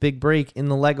made his big break in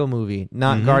the Lego movie,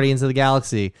 not Guardians of the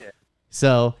Galaxy.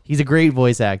 So he's a great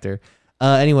voice actor.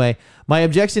 Anyway, my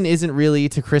objection isn't really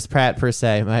to Chris Pratt per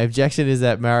se. My objection is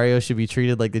that Mario should be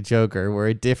treated like the Joker, where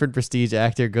a different prestige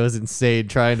actor goes insane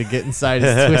trying to get inside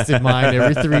his twisted mind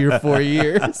every 3 or 4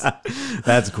 years.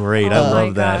 That's great. I Oh my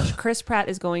love that. gosh, Chris Pratt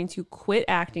is going to quit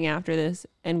acting after this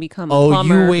and become a Oh,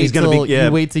 plumber. you wait He's gonna till be- yeah.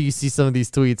 you wait till you see some of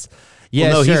these tweets.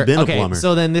 Yeah, no, sure. he's been a okay, plumber.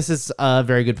 so then this is a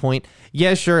very good point.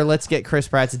 Yeah, sure. Let's get Chris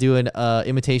Pratt to do an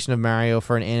imitation of Mario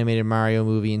for an animated Mario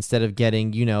movie instead of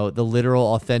getting, the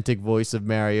literal authentic voice of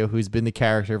Mario, who's been the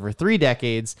character for 3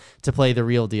 decades, to play the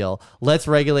real deal. Let's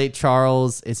regulate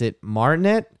Charles. Is it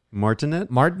Martinet?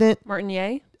 Martinet? Martinet?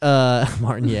 Martinier.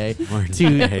 Martinier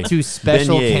Martinier. to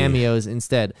special Beignet. cameos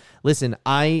instead. Listen,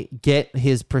 I get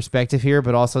his perspective here,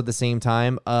 but also at the same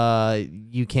time,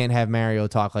 you can't have Mario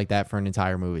talk like that for an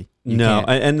entire movie. You No,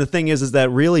 can't. and the thing is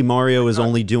that really Mario is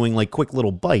only doing like quick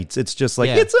little bites. It's just like,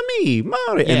 Yeah. it's a me,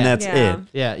 Mario, Yeah. and that's Yeah. it.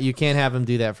 Yeah, you can't have him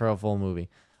do that for a full movie.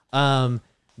 Now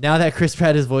that Chris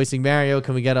Pratt is voicing Mario,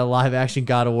 can we get a live action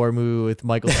God of War movie with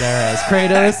Michael Cera as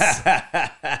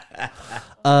Kratos?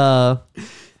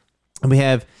 And we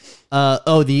have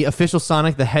the official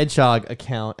Sonic the Hedgehog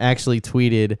account actually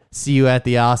tweeted, "See you at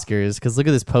the Oscars," because look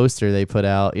at this poster they put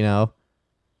out,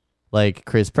 like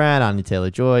Chris Pratt, Anya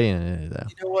Taylor-Joy, and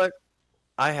You know what?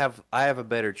 I have a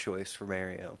better choice for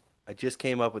Mario. I just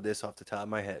came up with this off the top of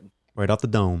my head. Right off the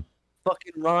dome.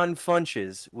 Fucking Ron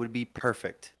Funches would be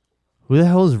perfect. who the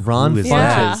hell is Ron Who is Funches?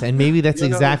 that? And maybe that's You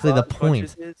know who exactly the Ron point.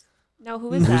 Funches is? No,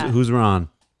 who is that? Who's Ron?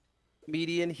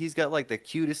 Comedian. He's got like the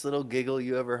cutest little giggle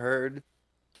you ever heard.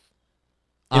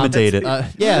 Imitate it.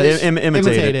 Yeah,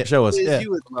 Imitate it. Show us. Liz, Yeah.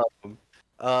 You would love him.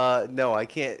 No, I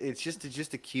can't. It's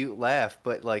just a cute laugh,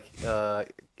 but like, look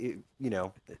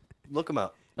him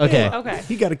up. Okay. Okay.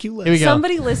 He got a cute laugh. Here we go.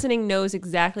 Somebody listening knows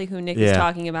exactly who Nick Yeah. is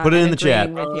talking about. Put it and in the chat.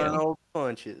 agreeing With you. Ronald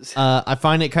Funches. I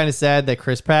find it kind of sad that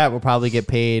Chris Pratt will probably get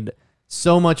paid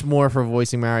so much more for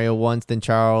voicing Mario once than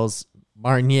Charles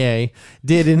Martinet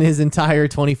did in his entire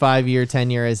 25-year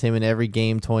tenure as him in every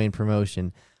game, toy, and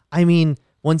promotion. I mean,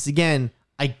 once again,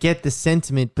 I get the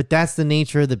sentiment, but that's the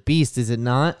nature of the beast, is it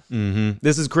not?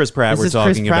 This is Chris Pratt This is we're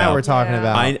Chris talking Pratt about. we're talking Yeah.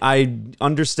 about. I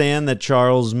understand that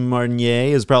Charles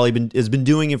Martinet has been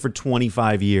doing it for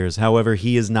 25 years. However,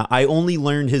 he is not. I only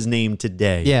learned his name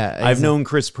today. Yeah, I've known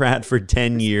Chris Pratt for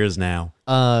 10 years now.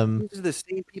 These are the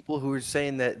same people who are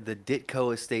saying that the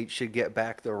Ditko estate should get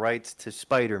back the rights to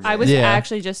Spider-Man. I was Yeah.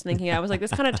 actually just thinking. I was like,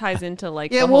 this kind of ties into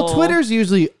like. Yeah, the well, whole- Twitter's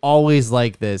usually always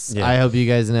like this. Yeah. I hope you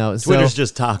guys know. Twitter's So,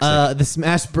 just toxic. the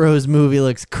Smash Bros. Movie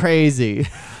looks crazy.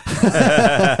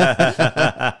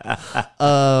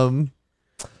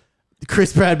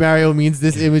 Chris Pratt Mario means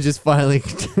this image is finally.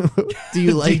 Do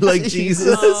you like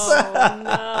Jesus? Oh,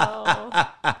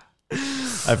 no.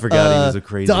 I forgot he was a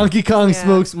crazy. Donkey Kong Yeah.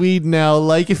 smokes weed now.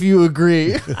 Like if you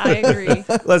agree. I agree.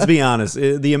 Let's be honest.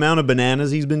 The amount of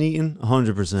bananas he's been eating,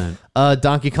 100%.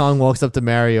 Donkey Kong walks up to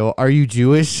Mario. Are you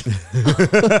Jewish?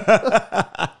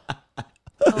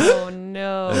 Oh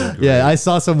no. Yeah, I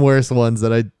saw some worse ones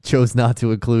that I chose not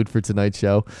to include for tonight's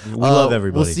show. We love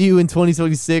everybody. We'll see you in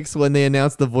 2026 when they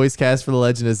announce the voice cast for The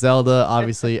Legend of Zelda.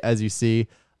 Obviously, as you see,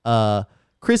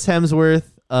 Chris Hemsworth,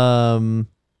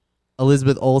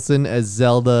 Elizabeth Olsen as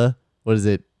Zelda. What is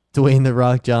it? Dwayne The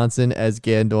Rock Johnson as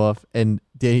Gandalf and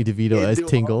Danny DeVito as Gandalf.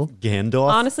 Tingle. Gandalf?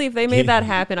 Honestly, if they made that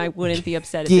happen, I wouldn't be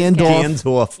upset. At Gandalf. This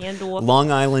Gandalf. Gandalf.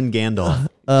 Long Island Gandalf.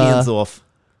 Gandalf.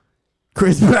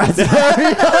 Chris Pratt.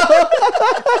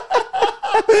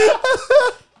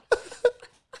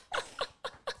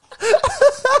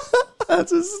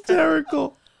 That's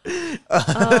hysterical.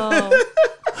 Oh,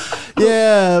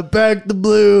 Yeah, back the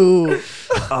blue.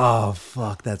 Oh,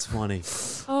 fuck. That's funny.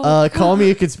 Call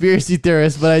me a conspiracy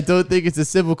theorist, but I don't think it's a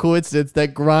simple coincidence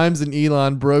that Grimes and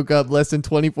Elon broke up less than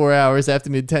 24 hours after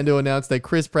Nintendo announced that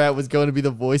Chris Pratt was going to be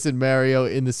the voice in Mario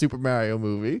in the Super Mario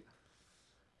movie.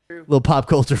 Little pop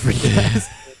culture for you guys.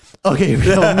 Okay,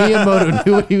 so Miyamoto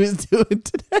knew what he was doing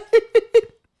today.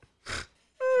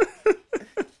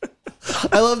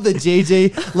 I love the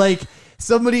JJ. Like,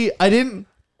 somebody I didn't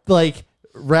like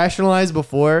rationalize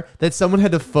before that someone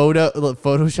had to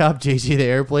Photoshop JJ the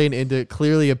airplane into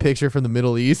clearly a picture from the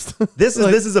Middle East. This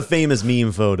is a famous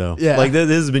meme photo. Yeah. Like this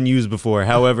has been used before.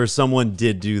 However, someone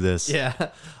did do this. Yeah.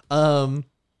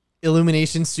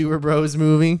 Illumination Super Bros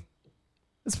movie.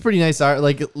 It's pretty nice art.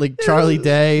 Like Charlie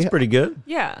Day. It's pretty good.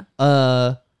 Yeah.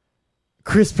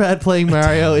 Chris Pratt playing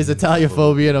Mario is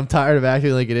Italiaphobia, and I'm tired of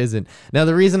acting like it isn't. Now,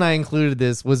 the reason I included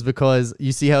this was because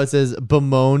you see how it says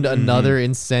bemoaned another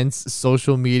incensed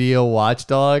social media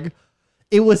watchdog?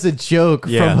 It was a joke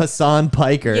Yeah. from Hassan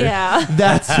Piker. Yeah.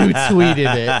 That's who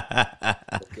tweeted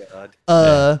it.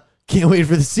 God. Can't wait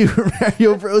for the Super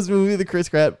Mario Bros. movie, the Chris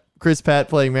Pratt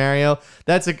playing Mario.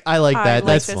 I like I that. like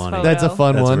That's this funny. photo. That's a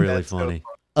fun That's one. really That's so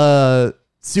funny.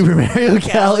 Super Mario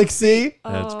Galaxy.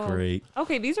 That's Oh. great.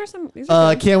 Okay, these are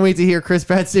good. Can't wait to hear Chris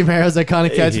Pratt say Mario's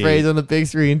iconic catchphrase on the big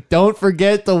screen. Don't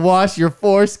forget to wash your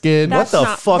foreskin. That's What the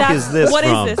not- fuck that's- is this what is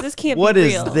from? this? This can't be What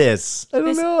is real. this? I don't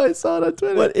this- know. I saw it on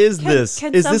Twitter. What is this?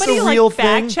 Can Is this somebody a real like thing?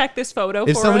 fact check this photo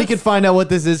If for somebody us? could find out what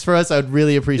this is for us, I would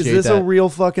really Is appreciate this that. a real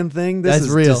fucking thing? This That's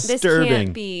is real. This disturbing.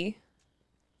 can't be.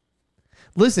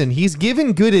 Listen, he's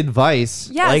given good advice.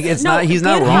 Yes, Like, it's no, not- he's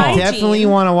not good wrong. hygiene. Definitely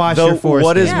want to wash Though, your foreskin.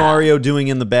 what is Yeah. Mario doing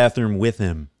in the bathroom with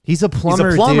him? He's a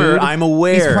plumber. plumber, Dude. I'm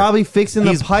aware. He's probably fixing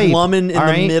He's the pipe. plumbing in all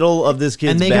the right? middle of this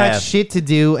kid's and they bath. got shit to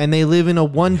do, and they live in a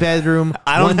one-bedroom,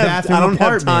 I don't have one-bathroom I don't have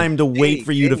apartment. time to wait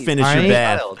for you to Danny, finish all your right?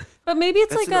 bath. Child. But maybe it's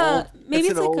That's like an a old- maybe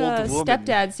that's it's an like a old woman.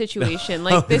 stepdad situation.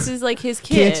 Like this is like his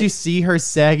kid. Can't you see her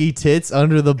saggy tits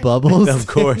under the bubbles? Of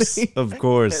course, of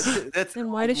course. That's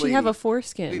Then why does she have a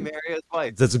foreskin? Mario's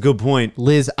wife. That's a good point.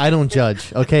 Liz, I don't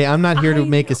judge. Okay, I'm not here to I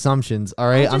make know. assumptions. All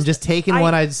right, I'm just taking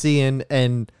what I see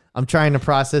and I'm trying to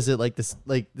process it like this,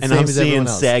 like the And same I'm as seeing everyone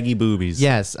else. saggy boobies.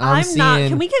 Yes, I'm I'm seeing not-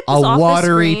 can we get a this off the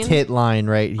watery screen? tit line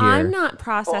right here. I'm not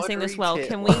processing this well.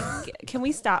 Watery Can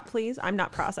we stop, please? I'm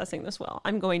not processing this well.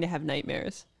 I'm going to have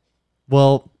nightmares.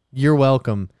 Well, you're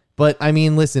welcome. But I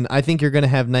mean, listen, I think you're gonna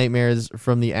have nightmares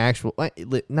from the actual.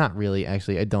 Not really,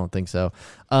 actually. I don't think so.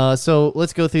 So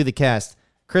let's go through the cast.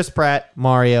 Chris Pratt,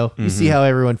 Mario. You see how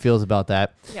everyone feels about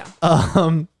that.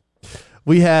 Yeah.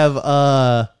 We have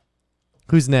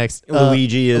who's next?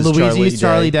 Luigi is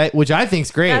Charlie Day, which I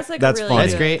think's great. That's like That's really funny.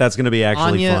 That's good. great. That's going to be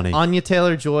actually funny. Anya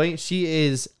Taylor-Joy. She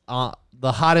is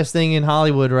the hottest thing in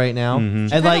Hollywood right now, and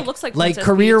kinda like looks like like Princess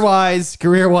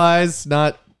career wise,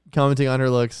 not commenting on her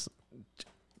looks.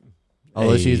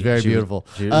 Although she's very beautiful.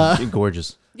 She's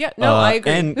gorgeous. Yeah. No, I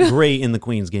agree. And great in the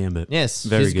Queen's Gambit. Yes,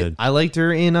 Very she's good. I liked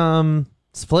her in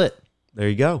Split. There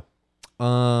you go.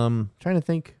 Trying to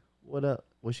think, what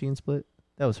was she in Split?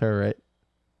 That was her, right?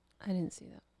 I didn't see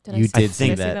that. Did You I did did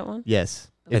see I that. see that one? Yes.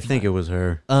 I think it was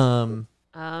her.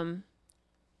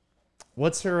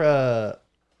 What's her?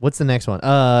 What's the next one?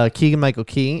 Keegan Michael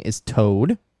Key is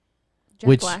Toad. Jack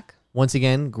Which Black. once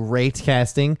again, great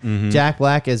casting. Jack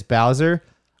Black as Bowser.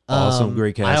 Awesome,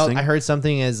 great casting. I heard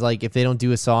something as like if they don't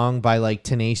do a song by like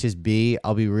Tenacious B,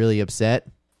 I'll be really upset.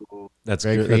 That's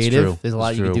Very good. creative. That's true. There's a lot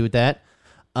That's you can true. do with that.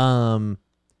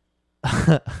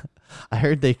 I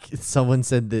heard someone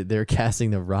said that they're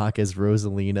casting The Rock as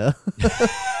Rosalina,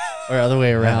 or other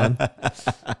way around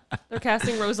They're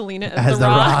casting Rosalina as as The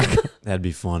Rock. That'd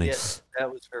be funny. Yes,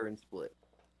 that was her in Split.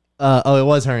 It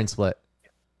was her in Split.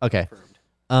 Okay.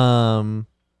 Confirmed.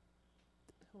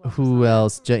 Who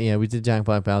else? Yeah, we did Jack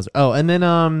Black Bowser. Oh, and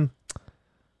then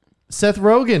Seth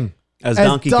Rogen As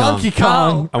Donkey Kong.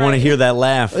 Oh. I want to Right. hear that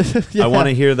laugh. Yeah. I want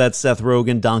to hear that Seth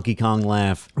Rogen Donkey Kong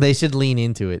laugh. They should lean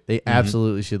into it. They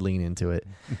absolutely should lean into it.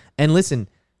 And listen,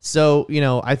 so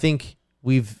I think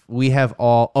we have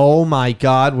all. Oh my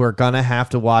God, we're gonna have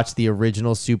to watch the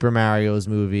original Super Mario's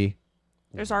movie.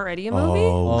 There's already a movie.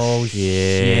 Oh, shit.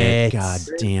 shit. God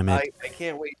damn it. I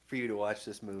can't wait for you to watch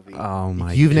this movie. Oh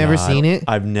my You've never God. seen it?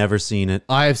 I've never seen it.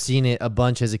 I have seen it a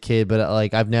bunch as a kid, but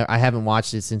like I haven't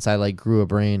watched it since I like grew a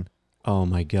brain. Oh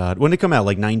my God. When did it come out?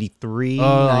 Like 93,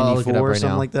 I'll look it up 94, right something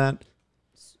now. like that?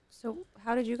 So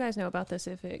how did you guys know about this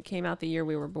if it came out the year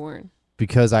we were born?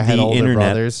 Because I had The older internet.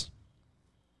 brothers.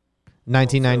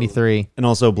 1993. And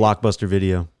also Blockbuster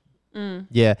Video.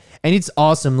 Yeah. And it's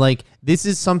awesome. Like, this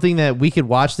is something that we could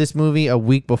watch this movie a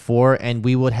week before and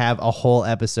we would have a whole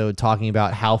episode talking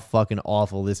about how fucking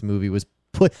awful this movie was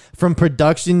put from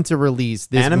production to release.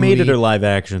 This Animated movie, or live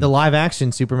action? the live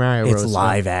action Super Mario Bros. It's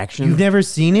live action? You've never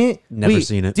seen it? Never Wait,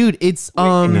 seen it. Dude, it's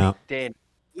No. Dan,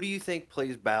 who do you think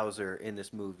plays Bowser in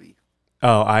this movie?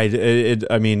 Oh, I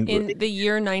mean, In the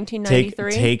year take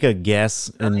 1993. take a guess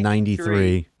in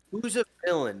 93. Who's a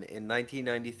villain in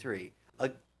 1993?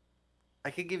 I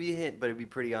could give you a hint, but it'd be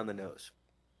pretty on the nose.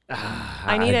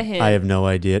 I need a hint. I have no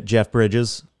idea. Jeff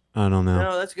Bridges. I don't know.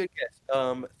 No, that's a good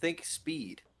guess. Think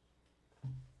Speed.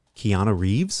 Keanu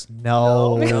Reeves?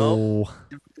 No. No.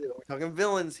 We're talking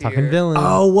villains here. Talking villain.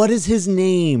 Oh, what is his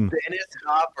name? Dennis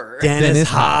Hopper. Dennis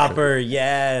Hopper.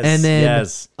 Yes. And then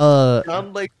yes. John I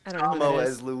don't know who Leguizamo that is.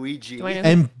 as Luigi. Do I know?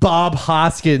 and Bob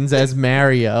Hoskins as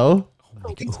Mario.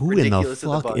 He's Who in the ridiculous as a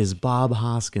fuck bunch. is Bob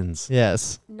Hoskins?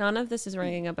 Yes. None of this is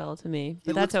ringing a bell to me,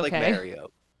 He but that's looks okay. like Mario.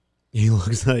 He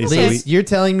looks like Liz, you're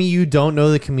telling me you don't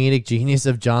know the comedic genius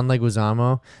of John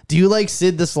Leguizamo? Do you like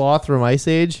Sid the Sloth from Ice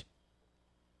Age?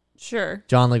 Sure.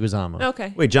 John Leguizamo.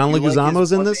 Okay. Wait, John You like his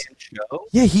Leguizamo's in this? one-man show?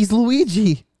 Yeah, he's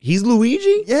Luigi. He's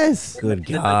Luigi? Yes. Good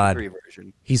The God. 93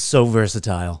 version. He's so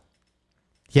versatile.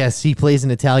 Yes, he plays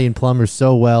an Italian plumber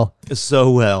so well.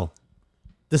 So well.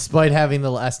 Despite having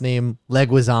the last name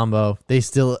Leguizamo, they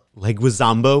still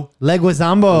Leguizamo?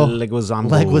 Leguizamo. Leguizamo.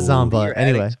 Leguizamo. You're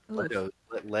Anyway, adding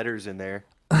letters in there.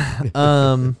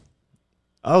 um,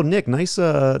 Oh, Nick, nice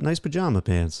pajama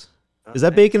pants. Is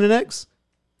that bacon and eggs?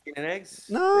 Bacon and eggs?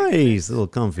 Nice. A little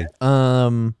comfy.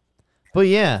 but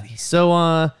yeah.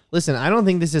 So, listen, I don't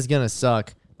think this is gonna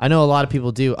suck. I know a lot of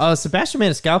people do. Sebastian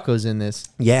Maniscalco's in this.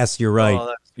 Yes, you're right. Oh,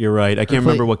 that's- You're right. I can't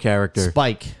remember what character.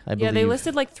 Spike, I believe. Yeah, they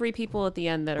listed like 3 people at the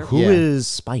end that are. Who Yeah. is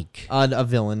Spike? A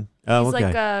villain. Oh, He's okay.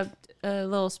 like a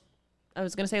little. I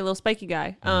was gonna say a little spiky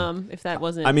guy. If that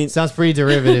wasn't. I mean, Sounds pretty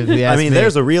derivative. If you ask me.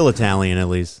 there's a real Italian at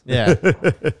least. Yeah.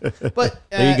 But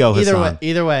There you go, Hassan.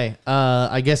 Either way,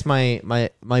 I guess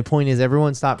my point is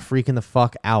everyone stop freaking the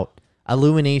fuck out.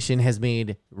 Illumination has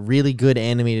made really good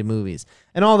animated movies.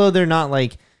 And although they're not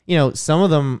like, some of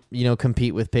them,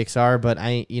 compete with Pixar, but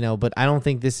I don't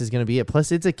think this is going to be it.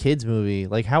 Plus it's a kids movie.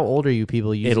 Like, how old are you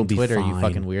people using It'll be Twitter, you fine.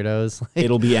 fucking weirdos? Like,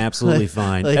 It'll be absolutely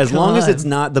fine. like, As come long as on. it's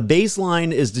not, the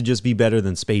baseline is to just be better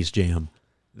than Space Jam.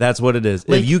 That's what it is.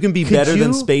 Like, if you can be could better than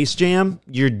you- Space Jam,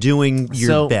 you're doing your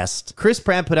So, best. Chris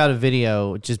Pratt put out a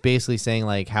video just basically saying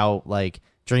like how like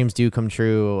dreams do come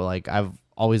true. Like, I've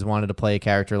always wanted to play a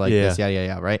character like Yeah. this. Yada yada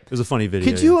yada. Right? It was a funny video.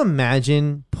 Could you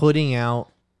imagine putting out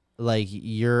like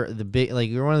you're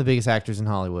one of the biggest actors in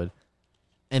Hollywood,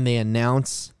 and they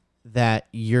announce that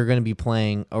you're going to be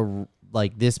playing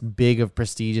like this big of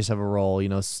prestigious of a role,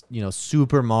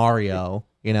 Super Mario,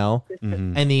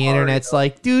 Mhm. and the internet's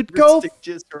like, dude, go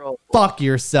Prestigious role. fuck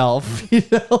yourself,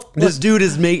 This dude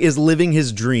is living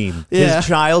his dream, Yeah. his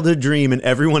childhood dream, and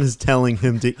everyone is telling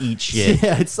him to eat shit.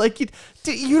 Yeah, it's like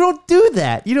you don't do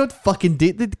that. You don't fucking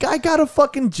do. The guy got a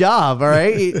fucking job. All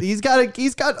right, he's got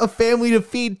a family to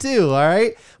feed too. All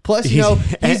right. Plus, he's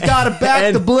got to back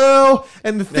and- the blue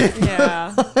and the thing.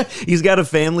 yeah. He's got a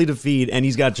family to feed, and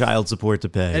he's got child support to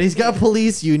pay. And he's got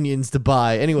police unions to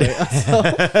buy. Anyway,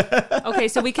 Okay,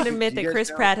 so we can admit that You guys Chris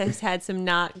know- Pratt has had some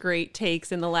not great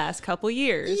takes in the last couple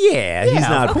years. yeah, he's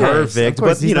not of course. perfect, Of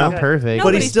course but he's not perfect. But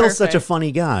Nobody's he's still such a perfect.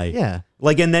 funny guy. Yeah.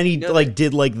 Like, and then he know,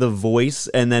 did like the voice,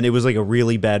 and then it was like a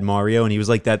really bad Mario, and he was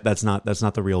like, That's not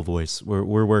the real voice.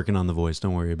 We're working on the voice.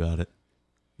 Don't worry about it.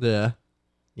 Yeah.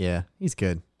 Yeah. He's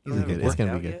good. He's Hasn't good. It's worked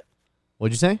gonna be out good. yet?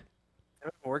 What'd you say?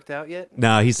 Haven't worked out yet?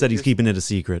 Nah, he said he's Just- keeping it a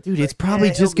secret. Dude, it's probably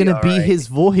he'll just be gonna be alright. his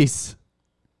voice.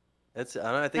 That's I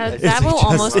don't know, I think That will just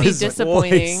almost be his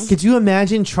disappointing. voice. Could you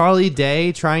imagine Charlie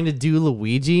Day trying to do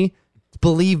Luigi?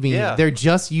 Believe me, Yeah. they're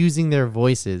just using their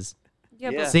voices. Yeah,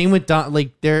 Yeah. but Same with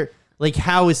like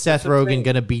how is Seth the Rogen thing.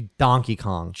 gonna be Donkey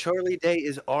Kong? Charlie Day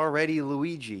is already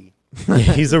Luigi.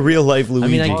 He's a real life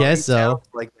Luigi. I guess so. Already sounds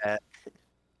Like that.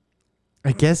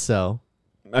 I guess so.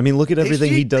 I mean, look at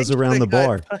everything he does around the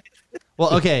bar.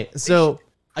 Well, okay, so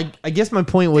I guess my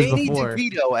point was Danny before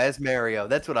DeVito as Mario.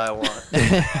 That's what I want.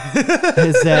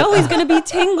 is that no, he's gonna be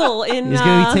Tingle in. he's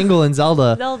gonna be Tingle and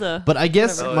Zelda. Zelda. But I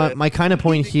guess Whatever. my kind of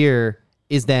point here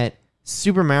is that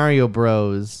Super Mario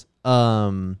Bros.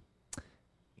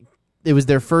 It was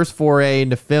their first foray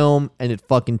into film, and it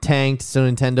fucking tanked. So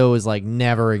Nintendo was like,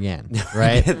 never again,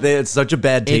 right? It's such a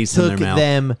bad It taste in took their mouth.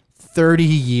 them 30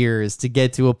 years to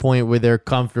get to a point where they're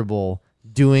comfortable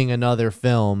doing another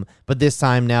film, but this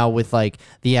time now with like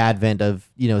the advent of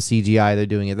CGI, they're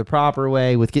doing it the proper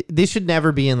way. This should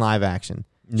never be in live action.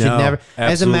 Should No, never.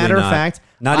 As a absolutely matter of not. fact,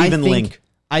 Not I even think- Link.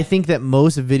 I think that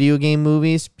most video game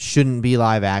movies shouldn't be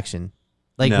live action.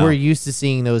 Like No. we're used to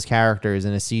seeing those characters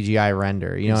in a CGI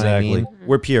render. You know Exactly. what I mean?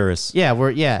 We're purists.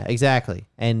 Yeah, exactly.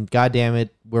 And goddamn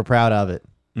it, we're proud of it.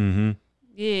 Mm-hmm.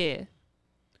 Yeah.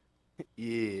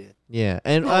 Yeah. Yeah,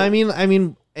 and I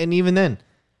mean, and even then,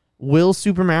 will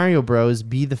Super Mario Bros.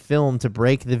 Be the film to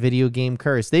break the video game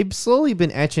curse? They've slowly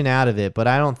been etching out of it, but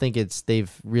I don't think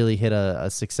they've really hit a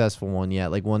successful one yet.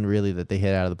 Like one really that they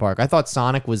hit out of the park. I thought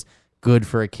Sonic was good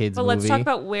for a kids But movie. let's talk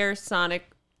about where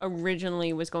Sonic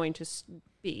originally was going to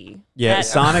be. Yeah, That-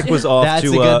 Sonic was off That's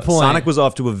to a good point. Sonic was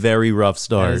off to a very rough That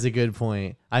start. is a good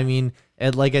point. I mean,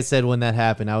 and like I said, when that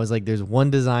happened, I was like, there's one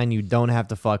design you don't have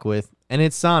to fuck with, and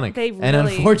it's Sonic. They And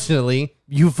really- unfortunately,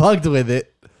 you fucked with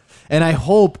it. And I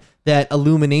hope that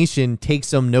Illumination takes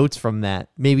some notes from that.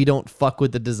 Maybe don't fuck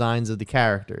with the designs of the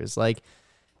characters. Like,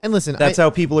 and listen, That's how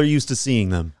people are used to seeing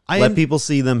them. Let people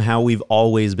see them how we've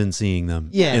always been seeing them.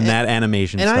 Yeah, in and- that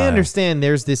animation And style. I understand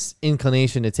there's this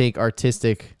inclination to take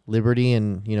artistic liberty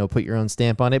and, put your own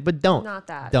stamp on it, but don't. Not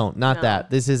that. Don't. Not No. that.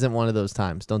 This isn't one of those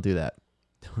times. Don't do that.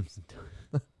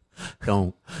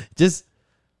 Don't. Just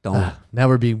Don't. now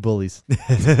we're being bullies.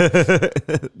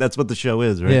 That's what the show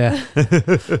is, right? Yeah.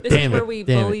 This is Damn where it, we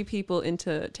damn bully people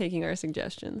into taking our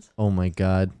suggestions. Oh my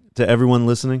God. To everyone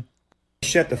listening,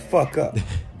 Shut the fuck up,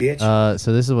 bitch.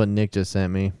 So this is what Nick just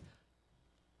sent me.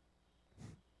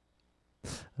 I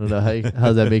don't know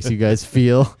how that makes you guys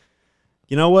feel.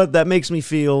 you know what? That makes me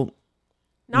feel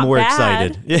Not more bad.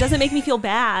 excited. It doesn't make me feel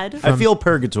bad. I feel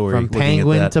purgatory. From looking at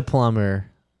Penguin that. to Plumber,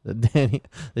 the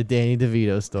Danny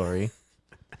DeVito story.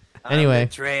 I'm Anyway.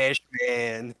 the trash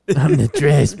man. I'm the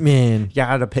trash man. You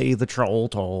gotta pay the troll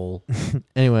toll.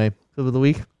 Anyway, clip of the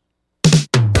week.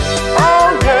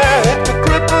 Oh yeah, it's the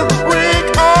clip of the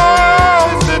week.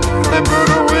 Oh, it's the clip of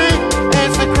the week.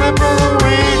 It's the clip of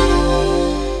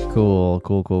the week.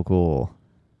 Cool.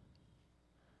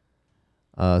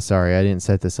 Sorry, I didn't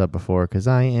set this up before because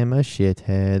I am a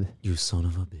shithead. You son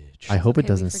of a bitch. I hope it Okay, we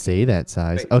doesn't forgive say that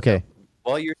size. Wait, Okay.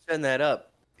 While you're setting that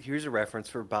up, here's a reference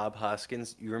for Bob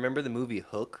Hoskins. You remember the movie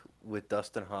Hook with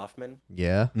Dustin Hoffman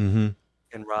Yeah. Mm-hmm.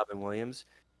 and Robin Williams?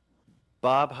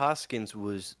 Bob Hoskins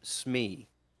was Smee.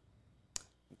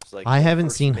 It's like I the haven't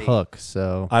first seen mate. Hook,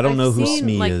 so I don't I've know who seen,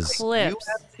 Smee like, is. You Clips.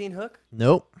 haven't seen Hook?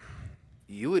 nope.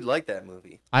 You would like that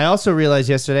movie. I also realized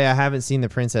yesterday I haven't seen The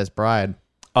Princess Bride.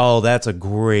 Oh, that's a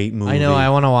great movie. I know I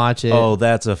want to watch it. Oh,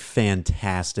 that's a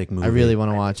fantastic movie. I really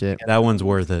want to watch it. That one's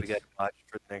worth We it. got to watch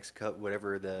for the next cut,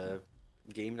 whatever the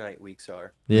game night weeks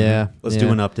are. Yeah. Let's yeah. do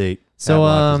an update. So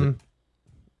Pat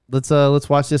watches let's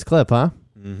watch this clip, huh?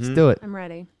 it. Mhm. Let's do it. I'm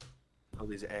ready. All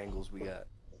these angles we got.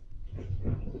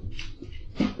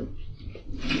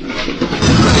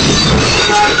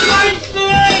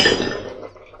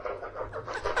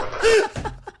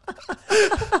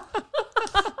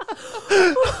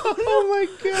 Oh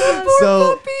my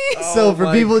god. So for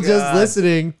my people just God.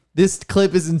 listening, this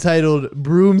clip is entitled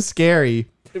Broom Scary.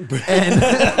 And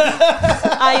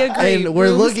I agree. and we're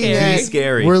Room looking scary. at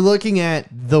Scary. We're looking at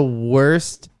the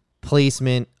worst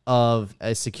placement of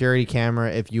a security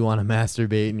camera if you want to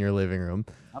masturbate in your living room.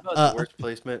 How about the worst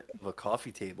placement of a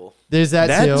coffee table? There's that,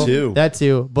 That too. too. That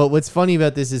too. But what's funny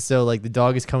about this is so like the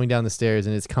dog is coming down the stairs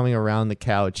and it's coming around the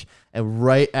couch, and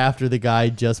right after the guy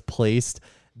just placed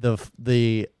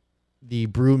the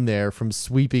broom there from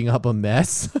sweeping up a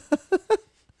mess.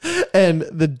 And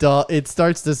the dog, it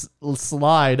starts to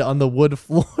slide on the wood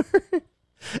floor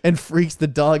and freaks the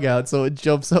dog out. So it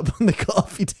jumps up on the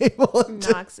coffee table and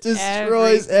Knocks just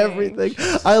destroys everything.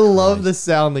 everything. I love the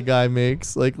sound the guy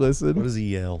makes. Like, What listen. does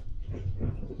he yell?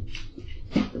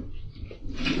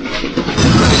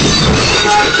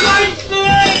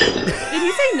 Did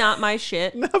he say not my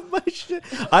shit?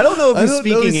 I don't know if I he's don't know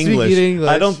speaking he's English. speaking English.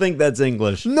 I don't think that's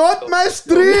English. Not my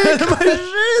streak.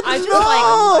 I just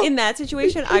like in that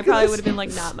situation, I probably would have been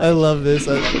like not my. I love this.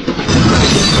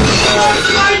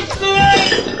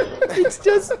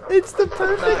 It's the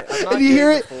perfect. I'm not And you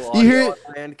hear it. getting the full You hear audio it.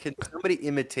 on hand. Can somebody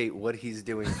imitate what he's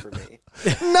doing for me?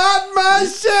 Not my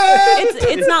shit.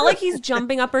 It's not like he's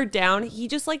jumping up or down. He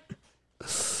just like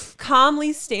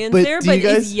calmly stands But there, do you but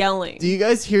guys- is yelling. Do you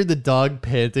guys hear the dog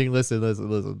panting? Listen.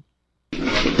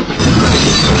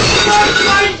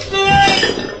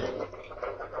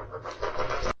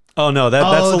 Oh no,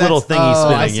 that's the little thing he's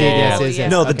spinning. I see it, yeah, yes.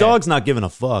 No, the Okay. dog's not giving a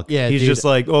fuck. Yeah, he's dude. just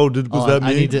like, oh, was Oh, that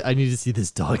me? I need to see this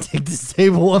dog take this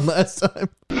table one last time.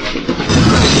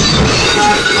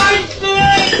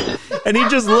 And he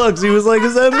just looks. He was like,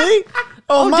 is that me?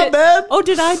 Oh, my did- bad. Oh,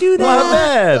 did I do My that?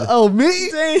 bad. Oh, me?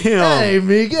 Damn. Hey,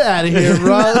 me, get out of here,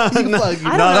 bro. You fucking- I No, don't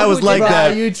that know was who like did Bro,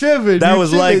 that. you tripping. That You was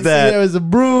tripping. like See, that. there was a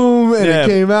broom and Yeah. it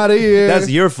came out of here. That's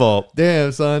your fault.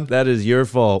 Damn, son. That is your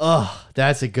fault. Oh,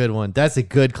 that's a good one. That's a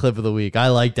good clip of the week. I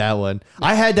like that one.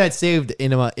 I had that saved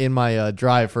in my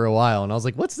drive for a while, and I was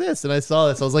like, "What's this?" And I saw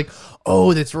this. I was like,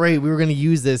 "Oh, that's right. We were gonna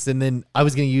use this, and then I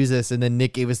was gonna use this, and then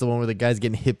Nick gave us the one where the guy's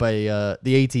getting hit by the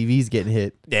ATVs getting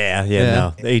hit." Yeah, Yeah.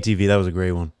 no. The ATV, that was a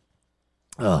great one.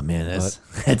 Oh man,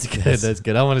 that's good. That's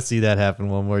good. I want to see that happen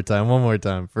one more time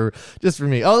for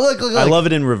me. Oh look. I love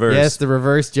it in reverse. Yes, the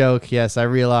reverse joke. Yes, I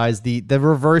realized the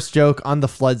reverse joke on the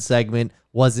flood segment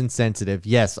was insensitive.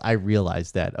 Yes, I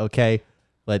realized that. Okay,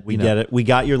 but We get it. We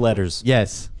got your letters.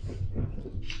 Yes.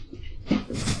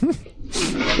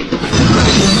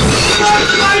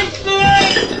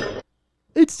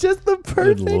 It's just the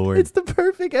perfect. Lord. It's the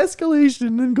perfect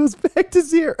escalation and goes back to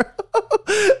zero.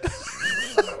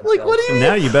 Like, what do you?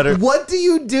 Now you better. What do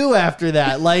you do after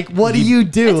that? Like, what do you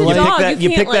do? It's a Like, dog. You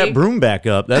You pick can't, that broom back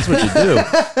up. That's what you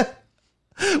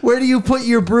do. where do you put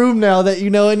your broom now that you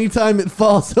know anytime it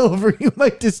falls over, you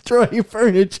might destroy your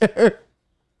furniture?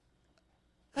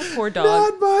 That poor dog.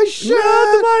 Not my shit.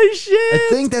 Not my shit. I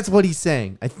think that's what he's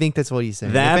saying. That If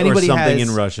or anybody something has-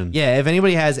 in Russian. Yeah, if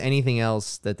anybody has anything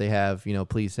else that they have,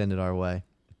 please send it our way.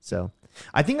 So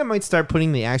I think I might start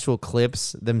putting the actual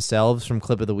clips themselves from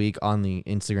Clip of the Week on the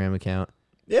Instagram account.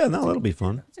 Yeah, no, that'll be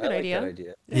fun. That's a good idea. That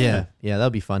idea. Yeah, that'll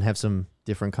be fun. Have some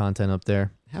different content up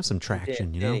there. Have some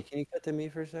traction, you know. Danny, can you cut to me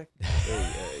for a sec?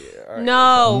 Yeah. All right.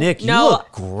 No, Nick, you no,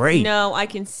 look great. No, I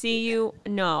can see you.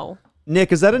 No.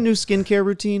 Nick, is that a new skincare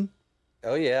routine?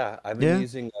 Oh yeah, I've been Yeah?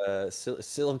 using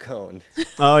silicone.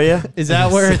 Oh yeah, Is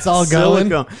that where it's all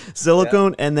going?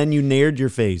 Silicone, and then you nared your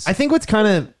face. I think what's kind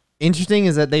of interesting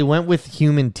is that they went with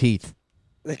human teeth.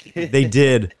 They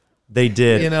did. They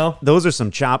did. You know? those are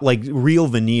some like real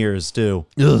veneers too.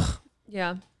 Ugh.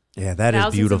 Yeah. Yeah, that is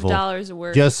Thousands beautiful. of dollars of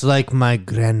work. Just like my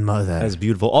grandmother. That's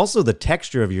beautiful. Also, the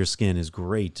texture of your skin is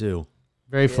great too.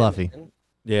 Very fluffy.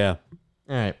 Yeah,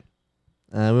 All right.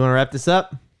 We want to wrap this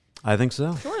up? I think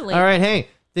so. Surely. All right. Hey,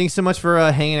 thanks so much for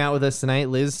hanging out with us tonight,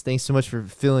 Liz. Thanks so much for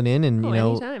filling in and,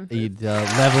 anytime.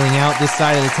 leveling out this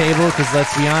side of the table because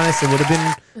let's be honest, it would have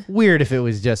been weird if it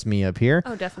was just me up here.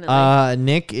 Oh, definitely.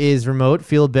 Nick is remote.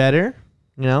 Feel better.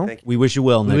 Thank We wish you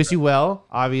well, Nick. We wish you well,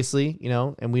 obviously,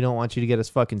 and we don't want you to get us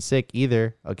fucking sick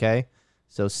either, okay?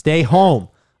 So stay home.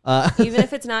 Even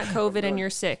if it's not COVID and you're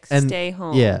sick, And stay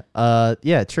home.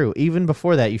 Yeah, true. Even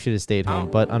before that, you should have stayed home.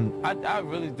 But I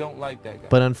really don't like that guy.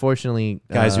 but unfortunately,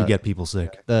 Guys who get people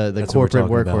sick. the That's what we're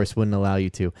corporate talking workhorse wouldn't allow you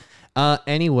to.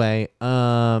 Anyway,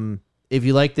 if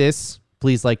you like this,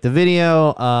 please like the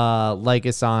video. Like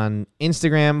us on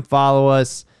Instagram. Follow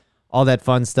us. All that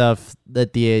fun stuff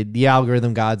that the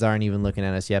algorithm gods aren't even looking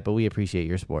at us yet, but we appreciate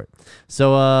your support.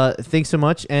 So thanks so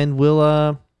much, and we'll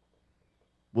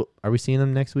are we seeing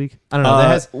them next week? I don't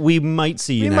know. We might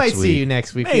see you we next might week. see you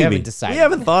next week. Maybe. We haven't decided. We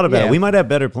haven't thought about Yeah. it. We might have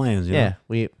better plans. You know?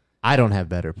 Yeah, I don't have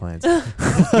better plans.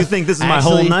 You think this is my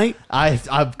whole Actually, night?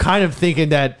 I'm kind of thinking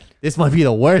that this might be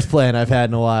the worst plan I've had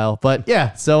in a while. But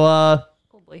yeah, so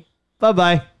Probably.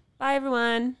 bye-bye. Bye,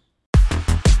 everyone.